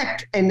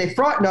respect and they're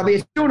frightened of you,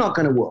 it's still not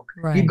going to work.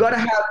 Right. You've got to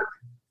have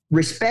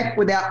respect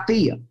without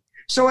fear.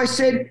 So I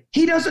said,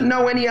 he doesn't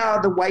know any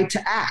other way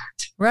to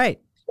act. Right.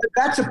 So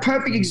that's a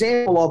perfect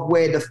example of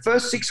where the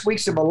first 6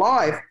 weeks of a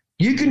life,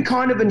 you can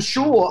kind of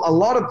ensure a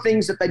lot of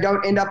things that they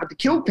don't end up at the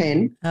kill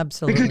pen.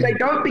 Absolutely. Because they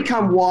don't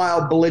become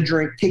wild,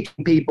 belligerent,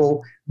 kicking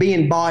people,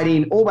 being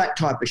biting, all that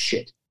type of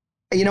shit.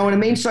 You know what I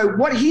mean? So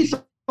what he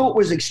thought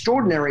was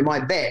extraordinary, my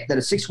vet, that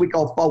a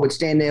 6-week-old foal would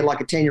stand there like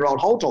a 10-year-old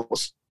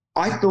horse,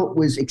 I thought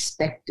was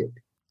expected.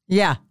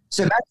 Yeah.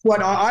 So that's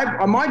what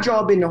my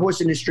job in the horse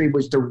industry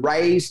was to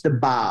raise the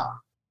bar.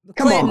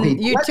 Come Clinton, on,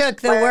 people. You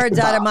took the words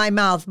out of my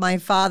mouth. My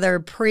father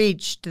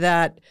preached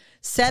that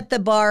set the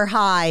bar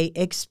high,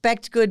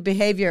 expect good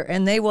behavior,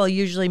 and they will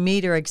usually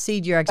meet or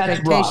exceed your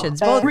expectations.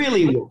 Both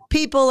really will.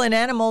 People and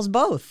animals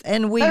both.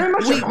 And we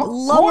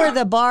lower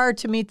the bar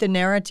to meet the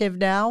narrative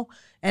now,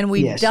 and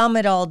we dumb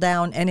it all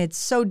down. And it's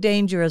so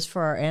dangerous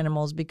for our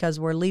animals because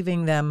we're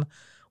leaving them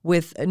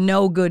with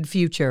no good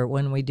future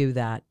when we do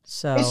that.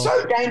 So it's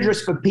so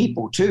dangerous for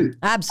people too.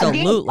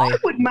 Absolutely.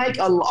 Again,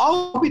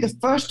 I'll be the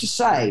first to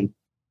say,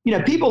 you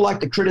know, people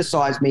like to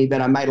criticize me that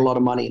I made a lot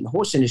of money in the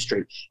horse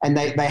industry. And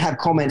they have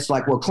comments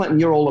like, well, Clinton,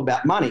 you're all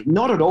about money.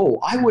 Not at all.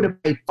 I would have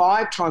made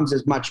 5 times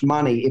as much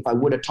money if I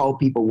would have told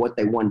people what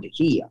they wanted to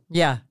hear.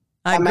 Yeah,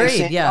 I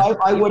agree. Yeah.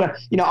 I would have,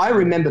 you know, I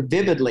remember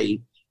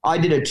vividly, I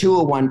did a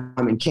tour one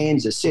time in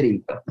Kansas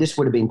City. This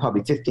would have been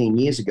probably 15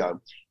 years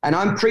ago. And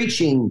I'm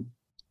preaching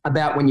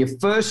about when you're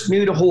first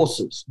new to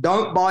horses,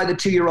 don't buy the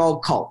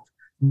 2-year-old colt.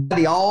 Buy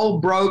the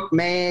old broke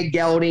mare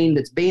gelding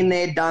that's been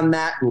there, done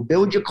that, will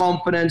build your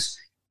confidence,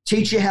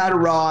 teach you how to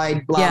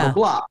ride, blah, blah,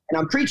 blah. And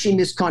I'm preaching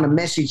this kind of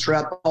message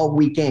throughout the whole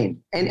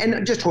weekend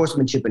and just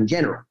horsemanship in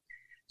general.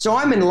 So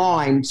I'm in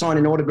line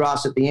signing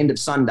autographs at the end of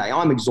Sunday.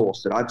 I'm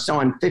exhausted. I've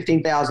signed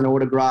 15,000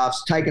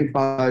 autographs, taken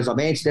photos. I've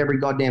answered every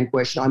goddamn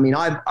question. I mean,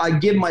 I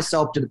give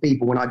myself to the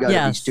people when I go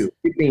to these tours.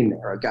 You've been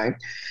there, okay?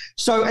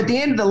 So at the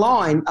end of the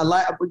line,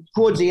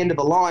 towards the end of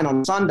the line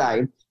on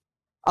Sunday,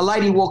 a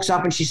lady walks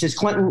up and she says,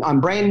 Clinton, I'm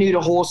brand new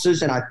to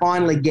horses and I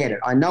finally get it.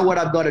 I know what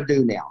I've got to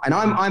do now. And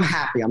I'm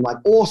happy. I'm like,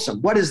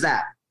 awesome. What is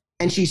that?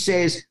 And she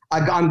says,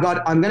 I'm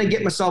going to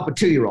get myself a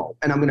 2-year-old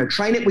and I'm going to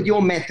train it with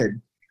your method.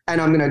 And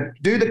I'm going to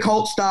do the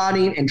colt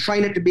starting and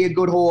train it to be a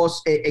good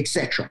horse,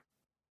 etc.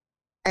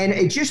 And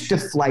it just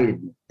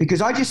deflated me because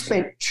I just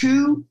spent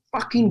 2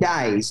 fucking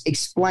days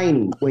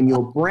explaining when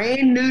you're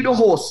brand new to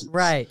horses.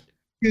 Right.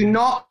 Do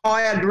not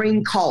buy a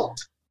green colt.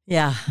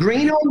 Yeah.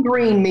 Green on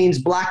green means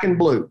black and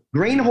blue.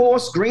 Green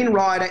horse, green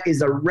rider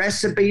is a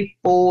recipe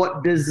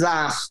for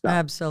disaster.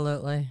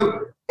 Absolutely.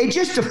 It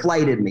just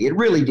deflated me. It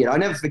really did. I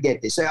never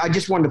forget this. I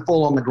just wanted to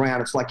fall on the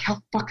ground. It's like,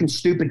 how fucking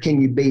stupid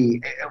can you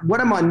be? What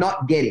am I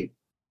not getting?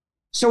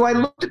 So I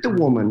looked at the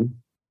woman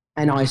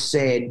and I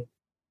said,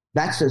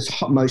 that's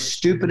the most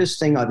stupidest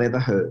thing I've ever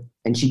heard.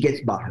 And she gets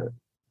butthurt.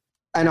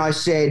 And I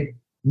said,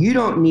 you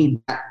don't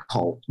need that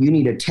colt. You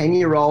need a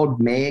 10-year-old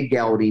mare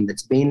gelding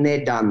that's been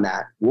there, done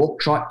that. Walk,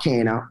 trot,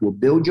 canter, will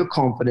build your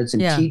confidence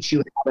and teach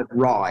you how to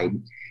ride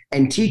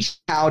and teach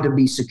how to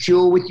be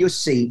secure with your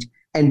seat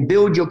and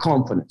build your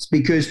confidence,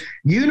 because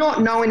you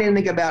not knowing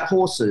anything about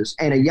horses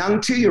and a young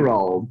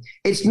 2-year-old,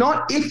 it's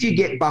not if you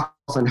get bucked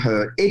off and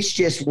hurt, it's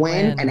just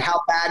when and how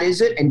bad is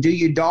it, and do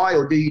you die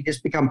or do you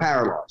just become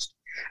paralyzed?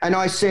 And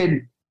I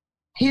said,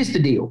 here's the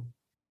deal.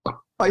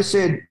 I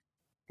said,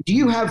 do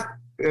you have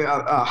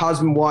a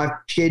husband, wife,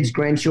 kids,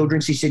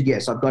 grandchildren? She said,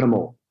 yes, I've got them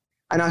all.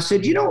 And I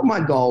said, you know what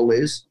my goal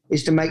is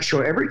to make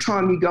sure every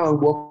time you go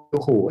and walk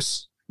your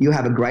horse, you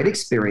have a great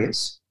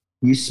experience,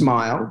 you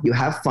smile, you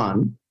have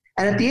fun.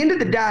 And at the end of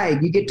the day,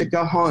 you get to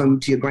go home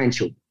to your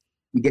grandchildren.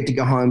 You get to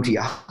go home to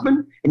your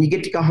husband, and you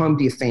get to go home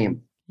to your family.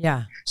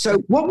 Yeah. So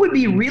what would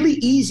be really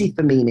easy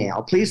for me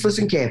now, please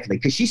listen carefully,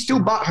 because she's still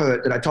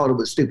butthurt that I told her it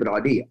was a stupid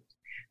idea.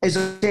 As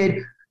I said,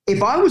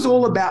 if I was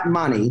all about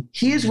money,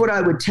 here's what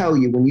I would tell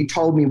you when you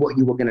told me what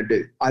you were going to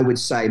do. I would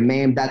say,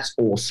 ma'am, that's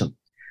awesome.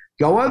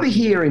 Go over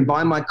here and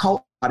buy my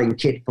colt riding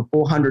kit for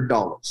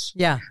 $400.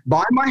 Yeah.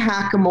 Buy my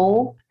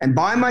Hackamore and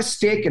buy my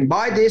stick and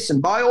buy this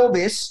and buy all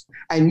this.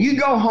 And you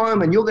go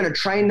home and you're going to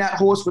train that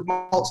horse with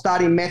my colt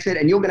starting method,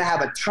 and you're going to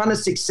have a ton of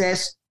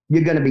success.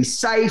 You're going to be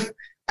safe.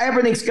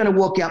 Everything's going to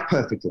work out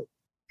perfectly.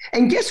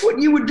 And guess what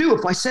you would do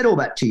if I said all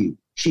that to you?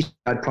 She said,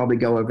 I'd probably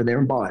go over there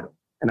and buy it.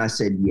 And I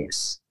said,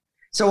 yes.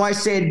 So I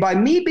said, by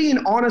me being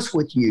honest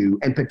with you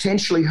and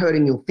potentially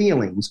hurting your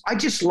feelings, I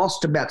just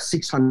lost about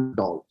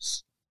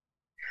 $600.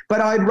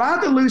 But I'd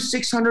rather lose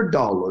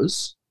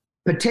 $600,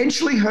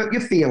 potentially hurt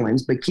your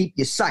feelings, but keep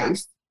you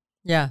safe.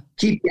 Yeah.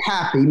 Keep you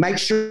happy, make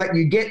sure that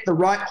you get the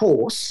right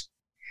horse,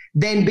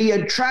 then be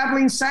a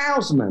traveling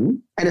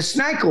salesman and a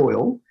snake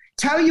oil,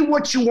 tell you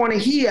what you want to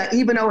hear,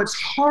 even though it's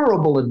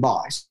horrible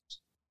advice,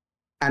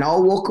 and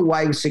I'll walk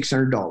away with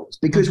 $600.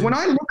 Because when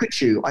I look at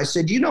you, I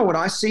said, you know what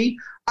I see?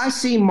 I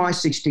see my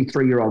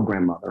 63-year-old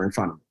grandmother in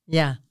front of me.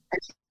 Yeah.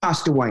 And she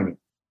passed away now.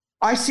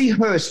 I see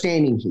her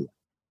standing here.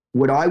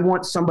 Would I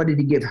want somebody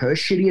to give her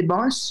shitty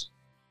advice?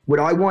 Would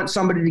I want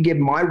somebody to give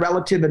my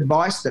relative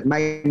advice that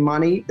made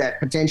money that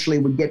potentially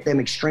would get them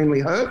extremely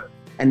hurt?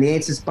 And the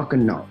answer is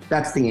fucking no.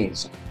 That's the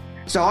answer.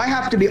 So I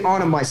have to be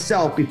honor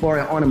myself before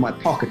I honor my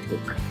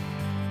pocketbook.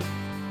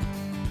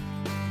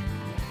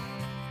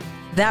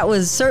 That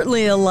was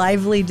certainly a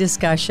lively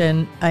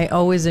discussion. I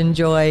always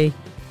enjoy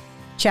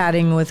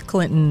chatting with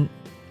Clinton.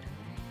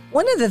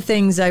 One of the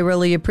things I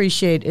really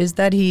appreciate is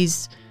that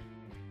he's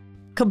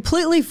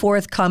completely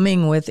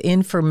forthcoming with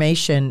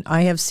information.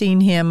 I have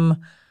seen him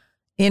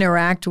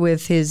interact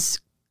with his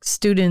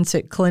students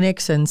at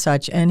clinics and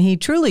such, and he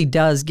truly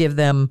does give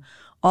them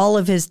all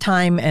of his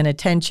time and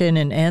attention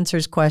and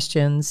answers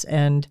questions.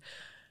 And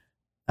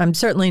I'm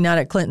certainly not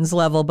at Clinton's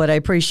level, but I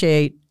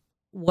appreciate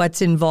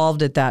what's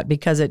involved at that,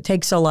 because it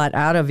takes a lot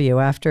out of you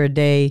after a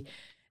day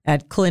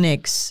at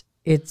clinics.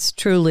 It's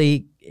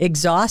truly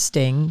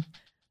exhausting,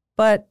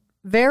 but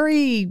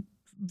very,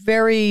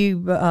 very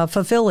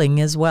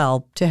fulfilling as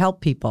well to help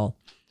people.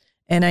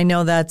 And I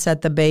know that's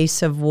at the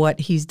base of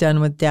what he's done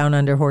with Down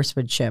Under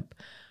Horsemanship.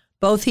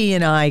 Both he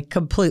and I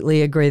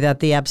completely agree that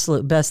the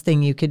absolute best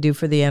thing you could do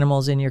for the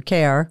animals in your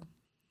care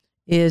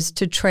is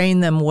to train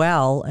them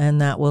well,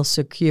 and that will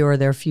secure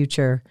their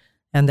future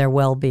and their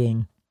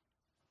well-being.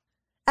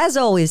 As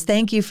always,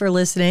 thank you for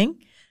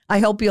listening. I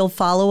hope you'll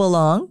follow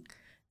along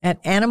at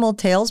Animal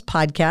Tales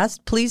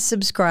Podcast. Please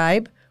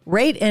subscribe,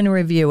 rate and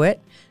review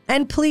it,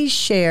 and please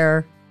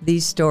share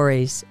these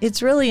stories.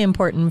 It's really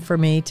important for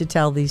me to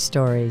tell these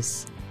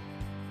stories.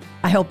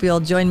 I hope you'll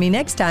join me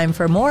next time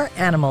for more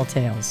Animal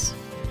Tales.